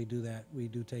issues, we do that. We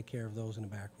do take care of those in the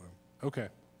back room. Okay.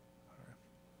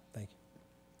 Thank you.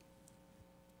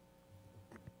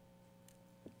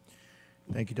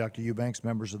 Thank you, Dr. Eubanks,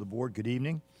 members of the board. Good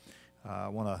evening. I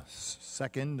want to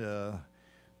second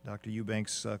Dr.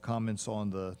 Eubanks' comments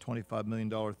on the $25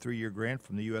 million three-year grant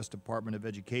from the U.S. Department of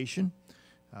Education.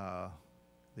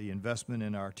 The investment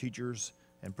in our teachers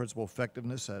and principal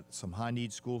effectiveness at some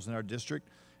high-need schools in our district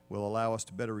will allow us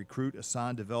to better recruit,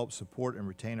 assign, develop, support, and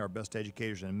retain our best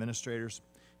educators and administrators.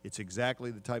 It's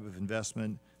exactly the type of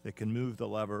investment that can move the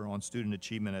lever on student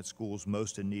achievement at schools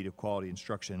most in need of quality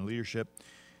instruction and leadership.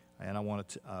 And I want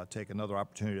to take another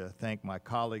opportunity to thank my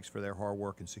colleagues for their hard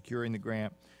work in securing the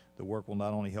grant. The work will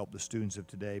not only help the students of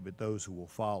today, but those who will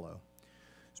follow.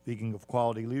 Speaking of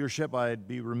quality leadership, I'd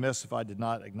be remiss if I did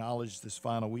not acknowledge this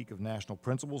final week of National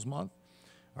Principals Month.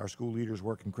 Our school leaders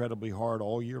work incredibly hard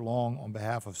all year long on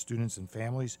behalf of students and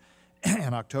families,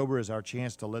 and October is our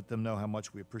chance to let them know how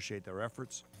much we appreciate their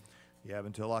efforts. You have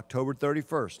until October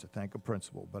 31st to thank a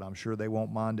principal, but I'm sure they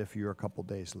won't mind if you're a couple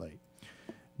days late.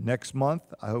 Next month,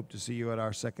 I hope to see you at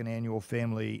our second annual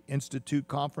Family Institute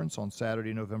Conference on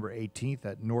Saturday, November 18th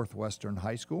at Northwestern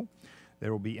High School.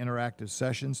 There will be interactive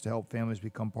sessions to help families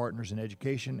become partners in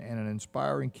education and an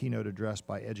inspiring keynote address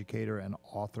by educator and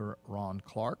author Ron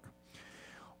Clark.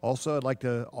 Also, I'd like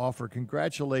to offer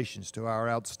congratulations to our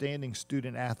outstanding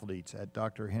student athletes at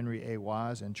Dr. Henry A.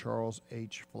 Wise and Charles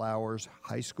H. Flowers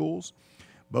High Schools.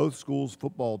 Both schools'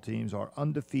 football teams are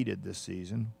undefeated this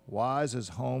season. Wise is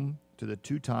home to the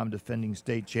two-time defending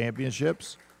state champions,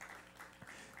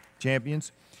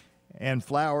 and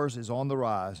Flowers is on the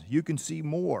rise. You can see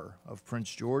more of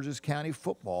Prince George's County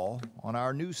football on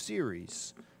our new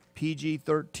series,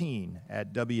 PG-13,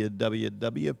 at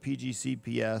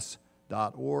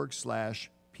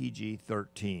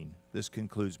www.pgcps.org/PG-13. This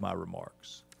concludes my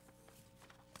remarks.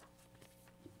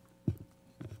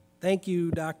 Thank you,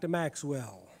 Dr.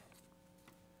 Maxwell.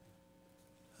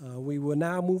 We will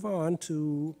now move on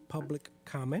to public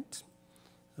comment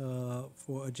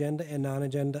for agenda and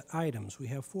non-agenda items. We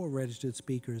have 4 registered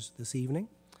speakers this evening.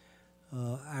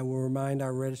 I will remind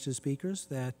our registered speakers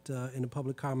that in the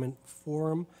public comment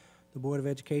forum, the Board of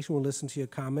Education will listen to your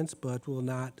comments but will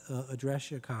not address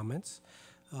your comments.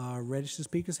 Registered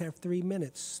speakers have 3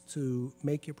 minutes to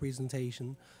make your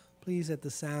presentation. Please, at the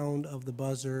sound of the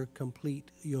buzzer, complete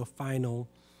your final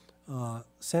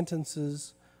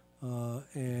sentences,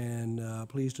 and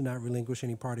please do not relinquish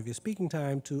any part of your speaking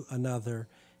time to another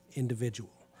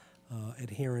individual.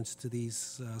 Adherence to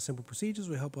these simple procedures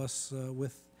will help us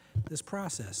with this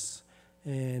process.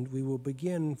 And we will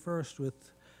begin first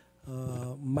with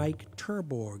Mike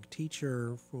Terborg,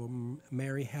 teacher from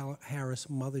Mary Harris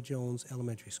Mother Jones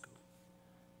Elementary School.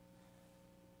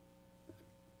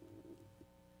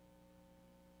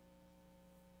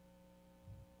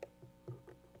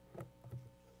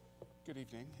 Good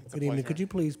evening. It's Good evening. Could you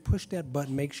please push that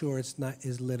button, make sure it's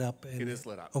lit up? It is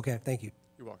lit up. Okay, thank you.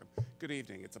 You're welcome. Good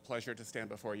evening. It's a pleasure to stand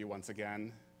before you once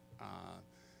again.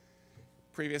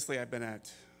 Previously, I've been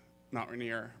at Mount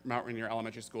Rainier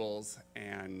Elementary Schools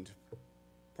and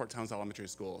Port Townsend Elementary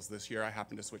Schools. This year, I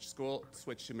happened to switch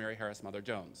to Mary Harris Mother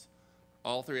Jones.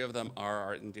 All 3 of them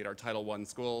are indeed our Title I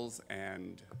schools,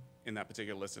 and in that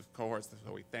particular list of cohorts,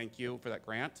 so we thank you for that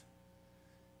grant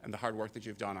and the hard work that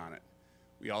you've done on it.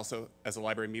 We also, as a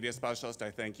library media specialist,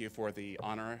 I thank you for the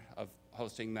honor of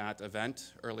hosting that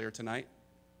event earlier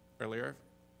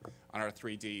on our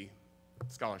 3D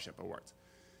scholarship awards.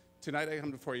 Tonight I come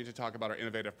before you to talk about our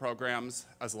innovative programs.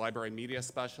 As a library media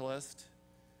specialist,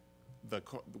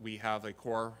 we have a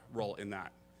core role in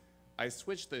that. I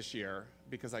switched this year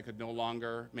because I could no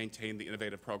longer maintain the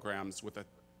innovative programs with the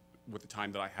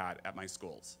time that I had at my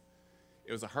schools.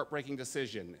 It was a heartbreaking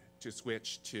decision to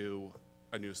switch to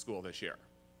a new school this year.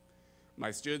 My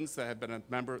students that have been a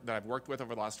member that I've worked with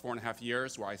over the last 4.5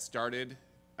 years, where I started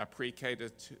a pre-K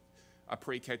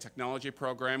technology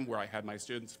program where I had my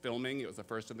students filming, it was the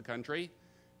first in the country,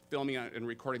 filming and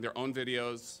recording their own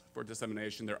videos for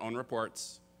dissemination, their own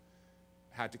reports,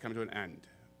 had to come to an end.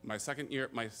 My second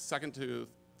to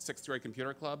 6th grade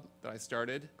computer club that I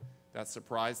started, that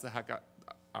surprised the heck out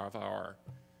of our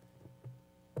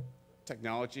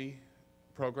technology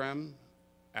program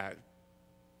at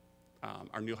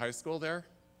our new high school there,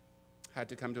 had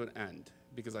to come to an end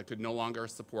because I could no longer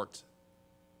support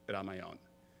it on my own.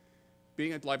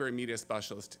 Being a library media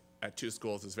specialist at 2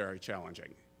 schools is very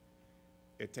challenging.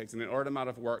 It takes an inordinate amount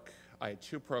of work. I had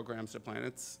 2 programs to plan.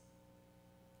 It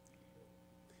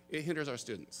hinders our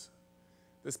students.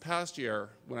 This past year,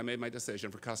 when I made my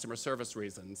decision for customer service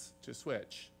reasons to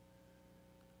switch,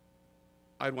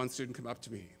 I had one student come up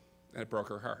to me and it broke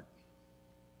her heart.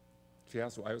 She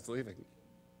asked why I was leaving.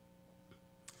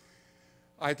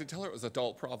 I had to tell her it was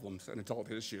adult problems and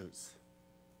adult issues.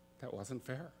 That wasn't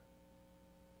fair.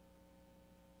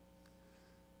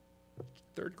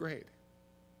 3rd grade,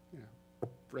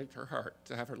 break her heart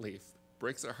to have her leave.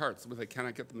 Breaks their hearts when they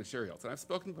cannot get the materials. And I've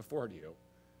spoken before to you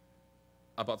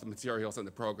about the materials in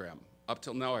the program. Up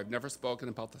till now, I've never spoken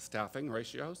about the staffing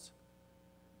ratios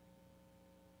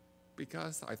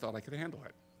because I thought I could handle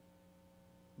it.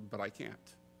 But I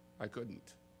can't. I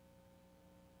couldn't.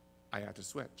 I had to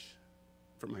switch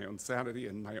for my own sanity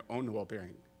and my own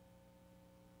well-being.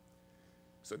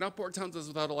 So now Port Townsend is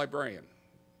without a librarian.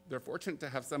 They're fortunate to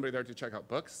have somebody there to check out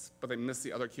books, but they miss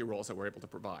the other key roles that we're able to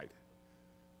provide.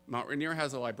 Mount Rainier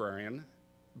has a librarian,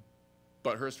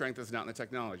 but her strength is not in the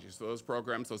technology. So those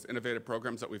programs, those innovative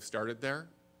programs that we've started there,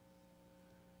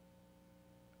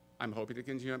 I'm hoping to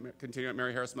continue at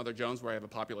Mary Harris Mother Jones, where I have a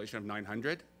population of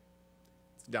 900.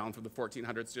 It's down from the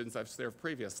 1,400 students I've served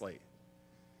previously.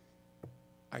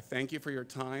 I thank you for your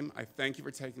time. I thank you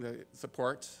for taking the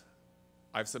support.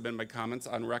 I've submitted my comments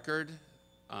on record.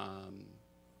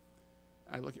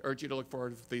 I urge you to look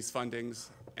forward to these fundings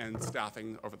and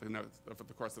staffing over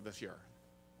the course of this year.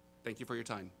 Thank you for your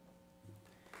time.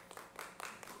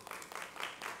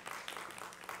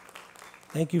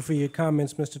 Thank you for your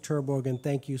comments, Mr. Terborg, and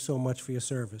thank you so much for your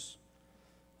service.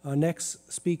 Our next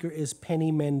speaker is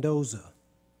Penny Mendoza.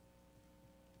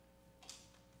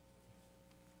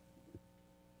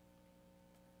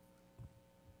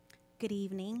 Good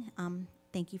evening.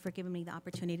 Thank you for giving me the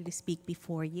opportunity to speak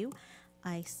before you.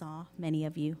 I saw many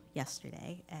of you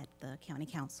yesterday at the County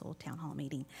Council Town Hall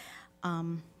meeting.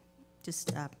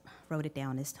 Just wrote it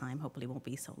down this time, hopefully it won't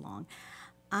be so long.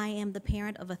 I am the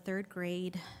parent of a third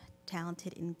grade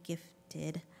talented and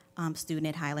gifted student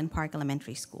at Highland Park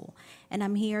Elementary School. And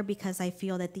I'm here because I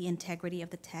feel that the integrity of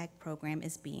the TAG program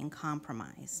is being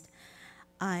compromised.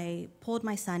 I pulled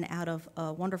my son out of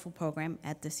a wonderful program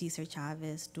at the Sasscer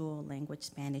Chavez Dual Language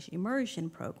Spanish Immersion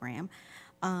Program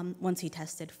once he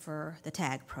tested for the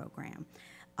TAG program.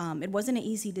 It wasn't an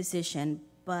easy decision,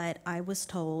 but I was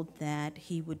told that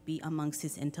he would be amongst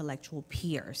his intellectual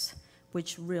peers,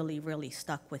 which really, really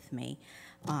stuck with me,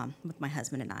 with my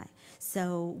husband and I.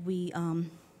 So we,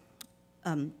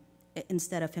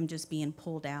 instead of him just being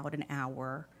pulled out an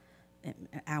hour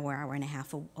and a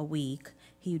half a week,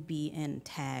 he would be in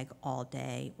TAG all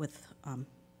day with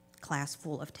class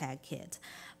full of TAG kids.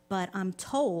 But I'm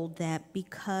told that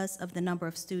because of the number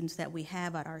of students that we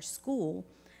have at our school,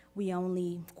 we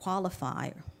only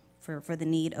qualify for the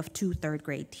need of 2 third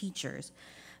grade teachers.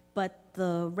 But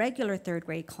the regular third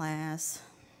grade class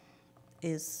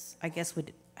is, I guess,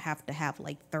 would have to have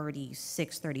like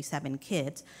 36, 37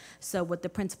 kids. So what the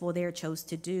principal there chose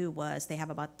to do was they have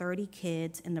about 30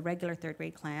 kids in the regular third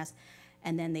grade class,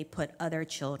 and then they put other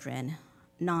children,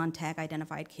 non-TAG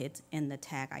identified kids, in the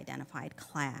TAG identified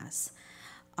class.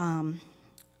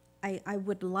 I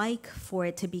would like for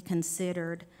it to be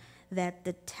considered that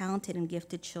the talented and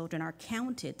gifted children are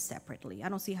counted separately. I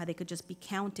don't see how they could just be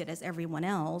counted as everyone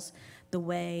else the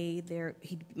way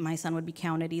my son would be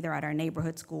counted either at our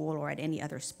neighborhood school or at any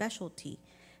other specialty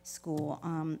school.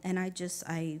 And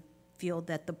I feel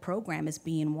that the program is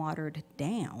being watered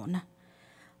down.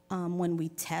 When we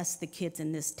test the kids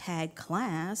in this TAG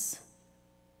class,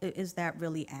 is that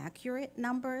really accurate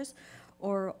numbers?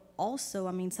 Or also,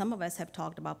 I mean, some of us have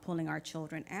talked about pulling our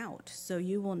children out. So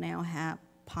you will now have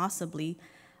possibly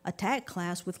a TAG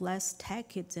class with less TAG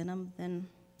kids in them than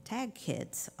TAG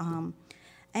kids.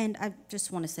 And I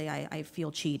just want to say I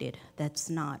feel cheated. That's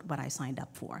not what I signed up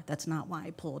for. That's not why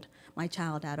I pulled my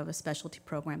child out of a specialty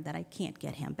program that I can't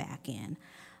get him back in.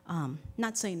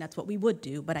 Not saying that's what we would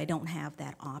do, but I don't have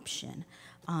that option.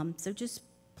 So just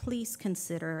please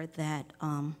consider that.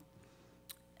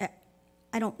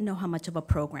 I don't know how much of a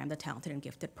program the Talented and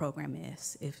Gifted program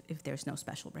is if there's no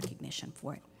special recognition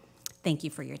for it. Thank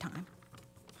you for your time.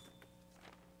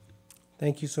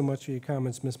 Thank you so much for your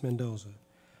comments, Ms. Mendoza.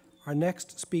 Our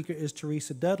next speaker is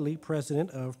Teresa Dudley,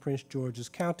 President of Prince George's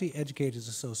County Educators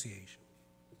Association.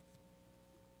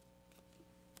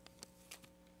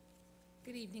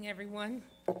 Good evening, everyone.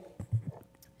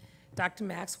 Dr.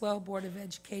 Maxwell, Board of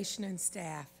Education and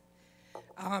staff.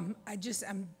 I'm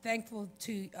thankful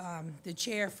to the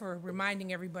chair for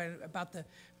reminding everybody about the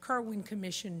Kerwin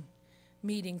Commission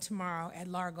meeting tomorrow at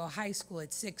Largo High School at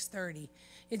 6:30.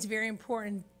 It's very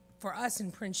important for us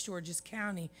in Prince George's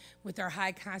County, with our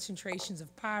high concentrations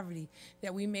of poverty,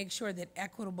 that we make sure that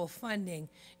equitable funding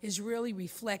is really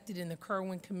reflected in the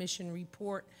Kerwin Commission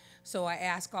report. So I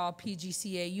ask all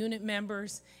PGCA unit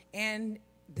members and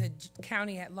the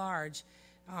county at large,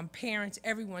 parents,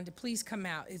 everyone, to please come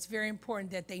out. It's very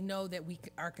important that they know that we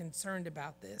are concerned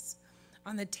about this.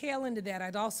 On the tail end of that,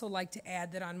 I'd also like to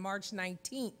add that on March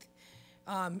 19th,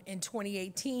 in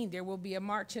 2018, there will be a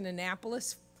march in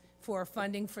Annapolis for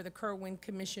funding for the Kerwin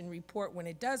Commission report when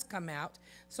it does come out.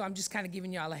 So I'm just kind of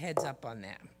giving y'all a heads up on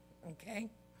that, okay?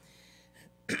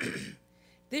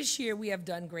 This year we have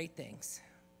done great things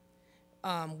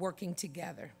working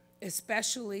together,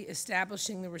 especially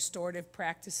establishing the Restorative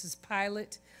Practices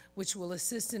Pilot, which will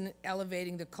assist in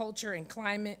elevating the culture and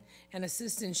climate and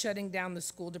assist in shutting down the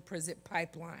school-to-prison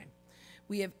pipeline.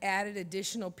 We have added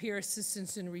additional peer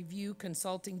assistance and review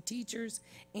consulting teachers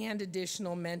and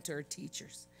additional mentor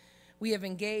teachers. We have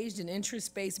engaged in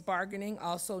interest-based bargaining,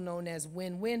 also known as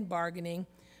win-win bargaining,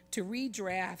 to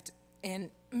redraft and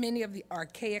many of the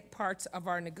archaic parts of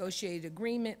our negotiated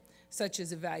agreement, such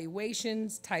as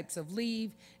evaluations, types of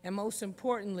leave, and most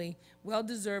importantly,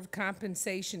 well-deserved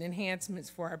compensation enhancements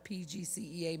for our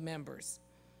PGCEA members.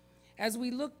 As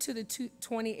we look to the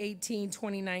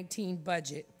 2018-2019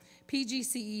 budget,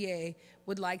 PGCEA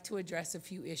would like to address a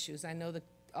few issues. I know that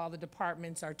all the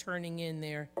departments are turning in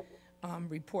their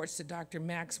reports to Dr.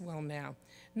 Maxwell now.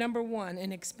 Number one,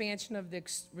 an expansion of the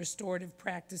Restorative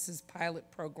Practices Pilot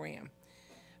Program.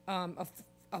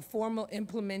 a formal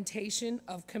implementation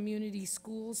of community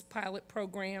schools pilot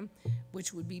program,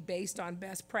 which would be based on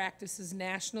best practices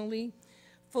nationally,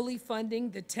 fully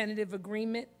funding the tentative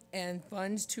agreement and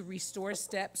funds to restore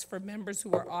steps for members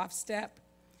who are off step.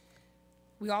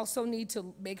 We also need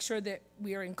to make sure that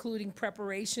we are including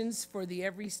preparations for the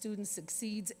Every Student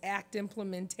Succeeds Act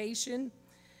implementation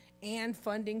and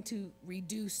funding to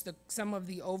reduce some of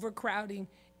the overcrowding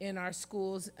in our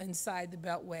schools inside the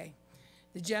Beltway.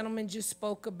 The gentleman just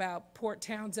spoke about Port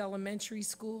Towns Elementary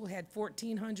School, had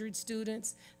 1,400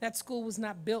 students. That school was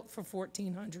not built for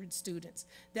 1,400 students.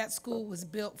 That school was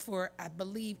built for, I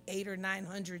believe, 800 or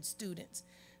 900 students.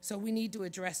 So we need to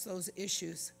address those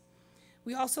issues.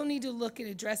 We also need to look at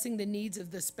addressing the needs of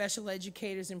the special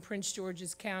educators in Prince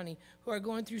George's County who are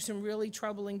going through some really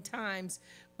troubling times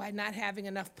by not having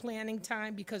enough planning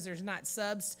time because there's not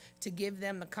subs to give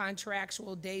them the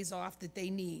contractual days off that they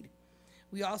need.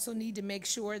 We also need to make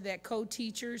sure that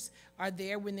co-teachers are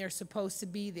there when they're supposed to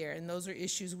be there, and those are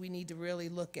issues we need to really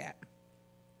look at.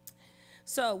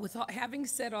 So with having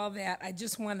said all that, I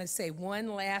just want to say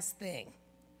one last thing,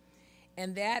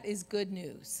 and that is good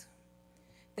news,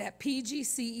 that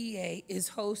PGCEA is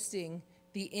hosting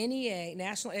the NEA,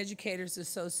 National Educators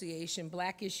Association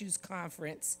Black Issues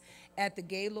Conference at the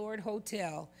Gaylord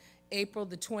Hotel, April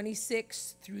the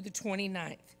 26th through the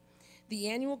 29th. The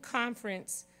annual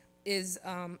conference is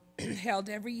held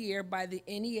every year by the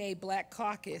NEA Black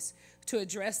Caucus to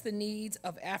address the needs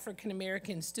of African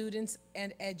American students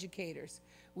and educators.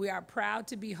 We are proud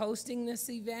to be hosting this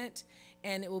event,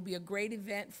 and it will be a great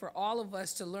event for all of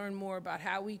us to learn more about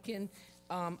how we can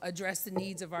address the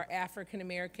needs of our African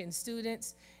American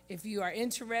students. If you are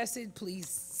interested, please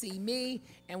see me,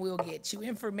 and we'll get you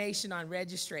information on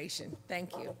registration.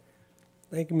 Thank you.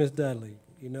 Thank you, Ms. Dudley.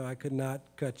 You know, I could not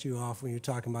cut you off when you're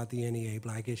talking about the NEA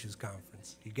Black Issues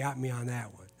Conference. You got me on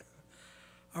that one.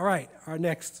 All right, our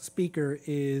next speaker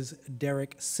is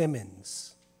Derek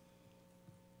Simmons.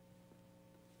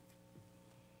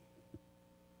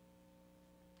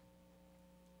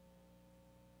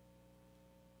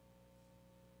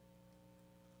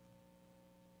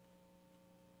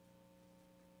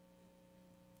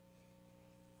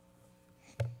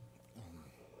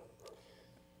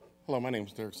 Hello, my name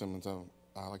is Derek Simmons.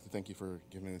 I'd like to thank you for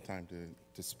giving me the time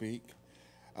to speak.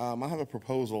 I have a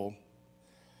proposal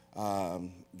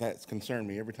that's concerned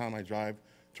me. Every time I drive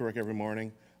to work every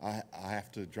morning, I have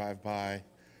to drive by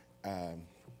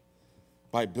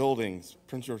buildings,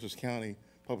 Prince George's County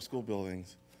public school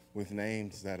buildings, with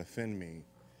names that offend me.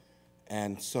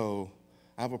 And so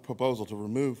I have a proposal to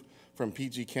remove from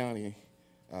PG County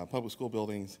public school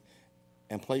buildings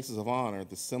and places of honor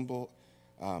the symbol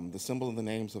and the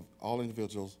names of all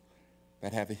individuals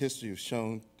that have a history of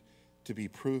shown to be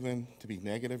proven to be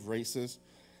negative, racist,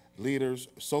 leaders,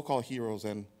 so-called heroes,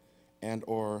 and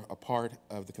or a part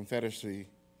of the Confederacy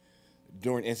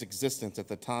during its existence at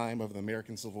the time of the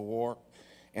American Civil War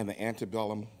and the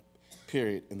antebellum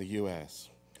period in the U.S.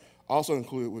 Also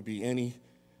included would be any,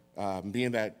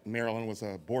 being that Maryland was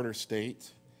a border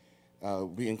state,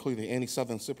 we included any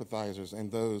Southern sympathizers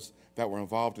and those that were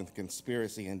involved in the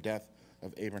conspiracy and death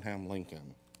of Abraham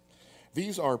Lincoln.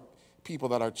 These are people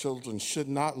that our children should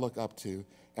not look up to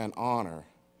and honor.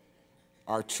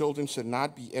 Our children should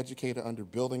not be educated under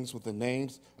buildings with the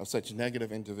names of such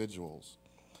negative individuals.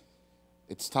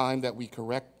 It's time that we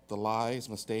correct the lies,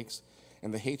 mistakes,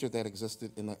 and the hatred that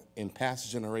existed in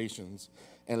past generations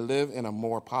and live in a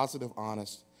more positive,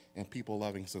 honest, and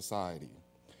people-loving society.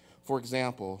 For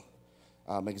example,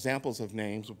 examples of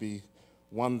names would be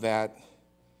one that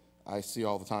I see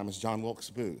all the time is John Wilkes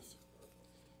Booth,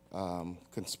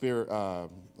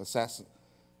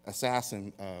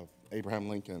 assassin of Abraham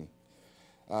Lincoln,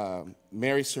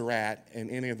 Mary Surratt, and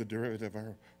any of the derivative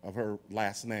of her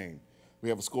last name. We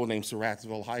have a school named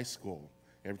Surrattsville High School.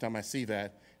 Every time I see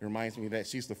that, it reminds me that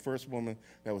she's the first woman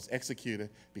that was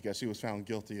executed because she was found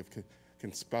guilty of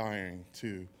conspiring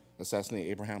to assassinate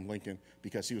Abraham Lincoln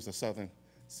because she was a Southern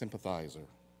sympathizer.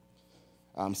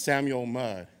 Samuel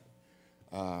Mudd,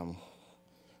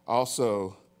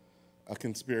 also a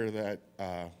conspirator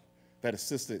that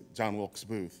assisted John Wilkes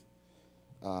Booth.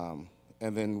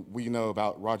 And then we know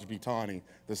about Roger B. Taney,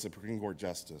 the Supreme Court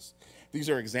Justice. These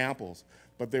are examples,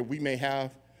 but that we may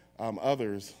have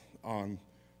others on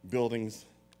buildings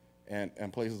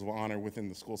and places of honor within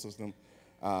the school system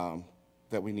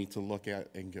that we need to look at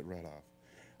and get rid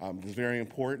of. It's very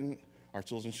important. Our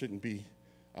children shouldn't be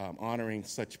honoring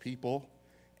such people,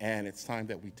 and it's time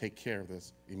that we take care of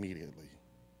this immediately.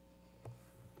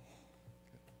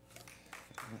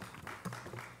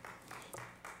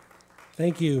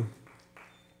 Thank you,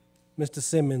 Mr.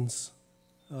 Simmons.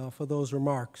 for those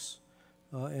remarks.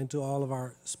 And to all of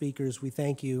our speakers, we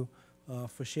thank you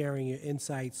for sharing your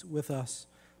insights with us.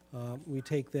 We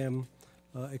take them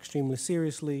extremely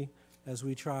seriously as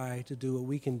we try to do what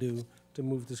we can do to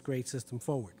move this great system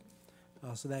forward.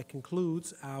 So that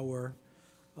concludes our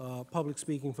public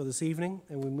speaking for this evening,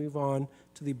 and we move on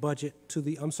to the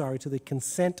to the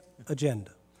consent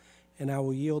agenda. And I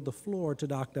will yield the floor to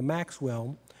Dr.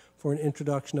 Maxwell for an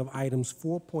introduction of items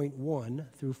 4.1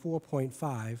 through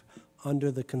 4.5 under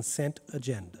the consent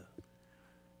agenda.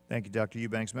 Thank you, Dr.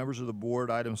 Eubanks. Members of the board,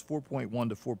 items 4.1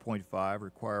 to 4.5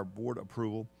 require board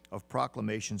approval of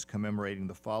proclamations commemorating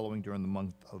the following during the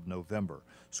month of November: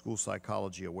 School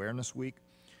Psychology Awareness Week,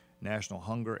 National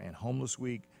Hunger and Homeless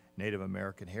Week, Native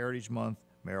American Heritage Month,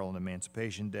 Maryland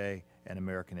Emancipation Day, and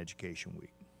American Education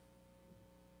Week.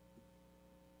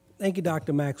 Thank you,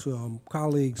 Dr. Maxwell.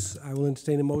 Colleagues, I will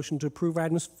entertain a motion to approve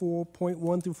items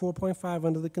 4.1 through 4.5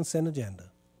 under the consent agenda.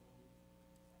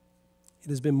 It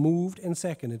has been moved and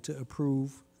seconded to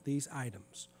approve these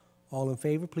items. All in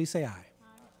favor, please say aye.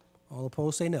 Aye. All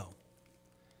opposed, say no.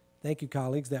 Thank you,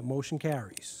 colleagues. That motion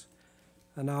carries.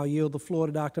 And I'll yield the floor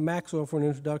to Dr. Maxwell for an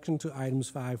introduction to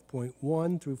items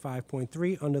 5.1 through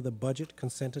 5.3 under the budget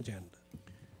consent agenda.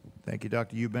 Thank you,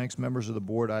 Dr. Eubanks. Members of the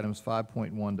board, items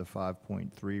 5.1 to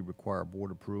 5.3 require board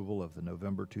approval of the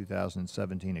November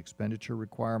 2017 expenditure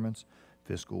requirements,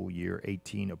 fiscal year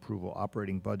 18 approval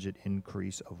operating budget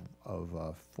increase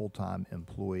of full-time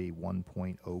employee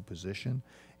 1.0 position,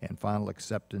 and final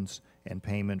acceptance and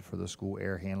payment for the school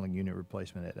air handling unit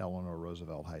replacement at Eleanor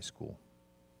Roosevelt High School.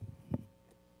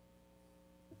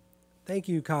 Thank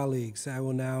you, colleagues. I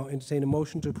will now entertain a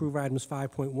motion to approve items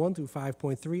 5.1 through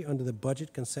 5.3 under the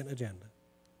budget consent agenda.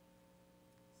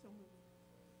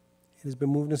 It has been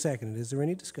moved and seconded. Is there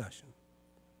any discussion?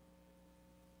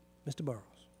 Mr. Burrows.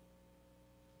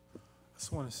 I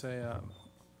just want to say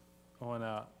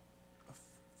on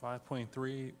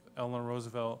 5.3, Eleanor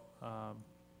Roosevelt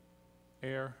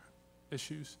air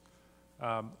issues.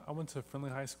 I went to Friendly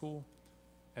High School,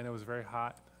 and it was very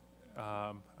hot.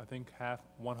 I think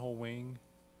one whole wing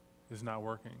is not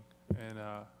working, and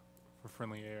for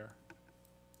Friendly Air.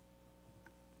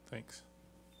 Thanks.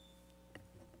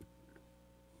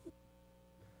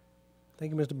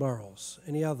 Thank you, Mr. Burrows.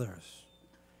 Any others?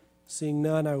 Seeing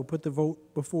none, I will put the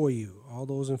vote before you. All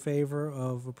those in favor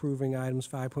of approving items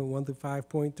 5.1 through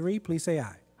 5.3, please say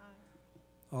aye.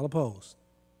 Aye. All opposed?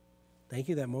 Thank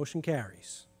you. That motion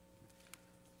carries.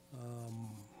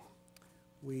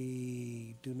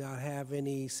 We do not have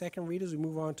any second readers. We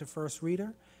move on to first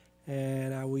reader,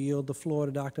 and I will yield the floor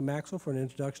to Dr. Maxwell for an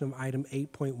introduction of item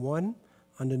 8.1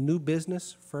 under new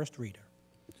business, first reader.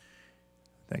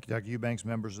 Thank you, Dr. Eubanks.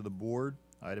 Members of the board,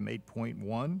 item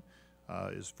 8.1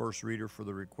 is first reader for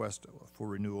the request for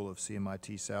renewal of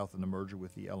CMIT South and the merger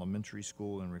with the elementary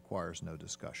school, and requires no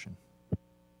discussion.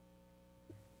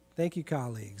 Thank you,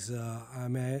 colleagues. I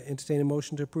may entertain a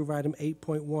motion to approve item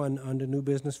 8.1 under new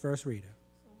business, first reader.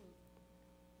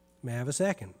 May I have a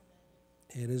second?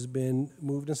 It has been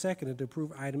moved and seconded to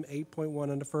approve item 8.1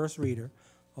 under first reader.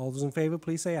 All those in favor,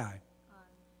 please say aye.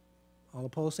 Aye. All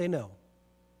opposed, say no.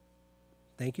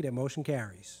 Thank you. That motion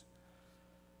carries.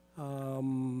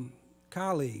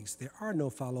 Colleagues, there are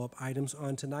no follow-up items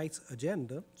on tonight's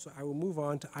agenda, so I will move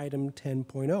on to item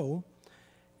 10.0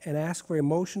 and ask for a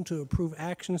motion to approve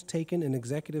actions taken in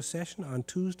executive session on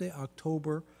Tuesday,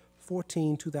 October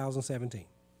 14, 2017.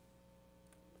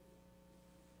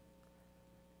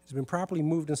 It's been properly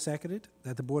moved and seconded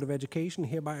that the Board of Education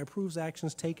hereby approves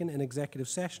actions taken in executive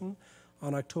session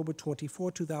on October 24,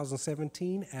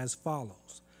 2017 as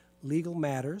follows: legal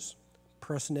matters,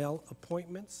 personnel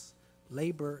appointments,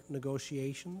 labor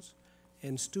negotiations,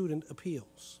 and student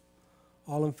appeals.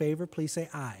 All in favor, please say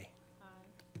aye.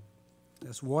 Aye.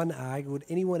 That's one aye. Would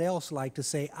anyone else like to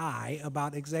say aye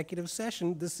about executive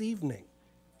session this evening?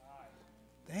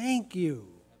 Aye. Thank you.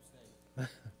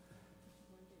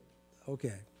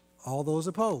 Okay. All those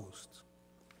opposed?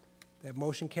 That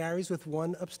motion carries with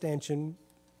one abstention.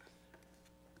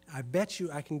 I bet you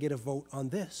I can get a vote on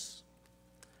this.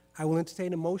 I will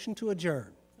entertain a motion to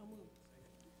adjourn. So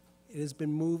moved. It has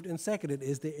been moved and seconded.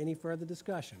 Is there any further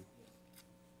discussion?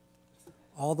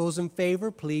 All those in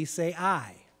favor, please say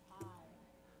aye. Aye.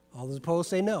 All those opposed,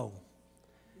 say no.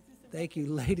 Thank you,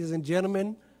 ladies and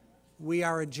gentlemen. We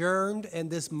are adjourned, and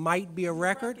this might be a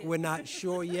record. We're not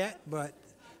sure yet, but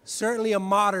certainly a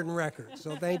modern record.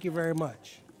 So thank you very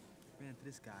much. Ran to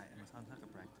this guy and was on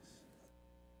practice.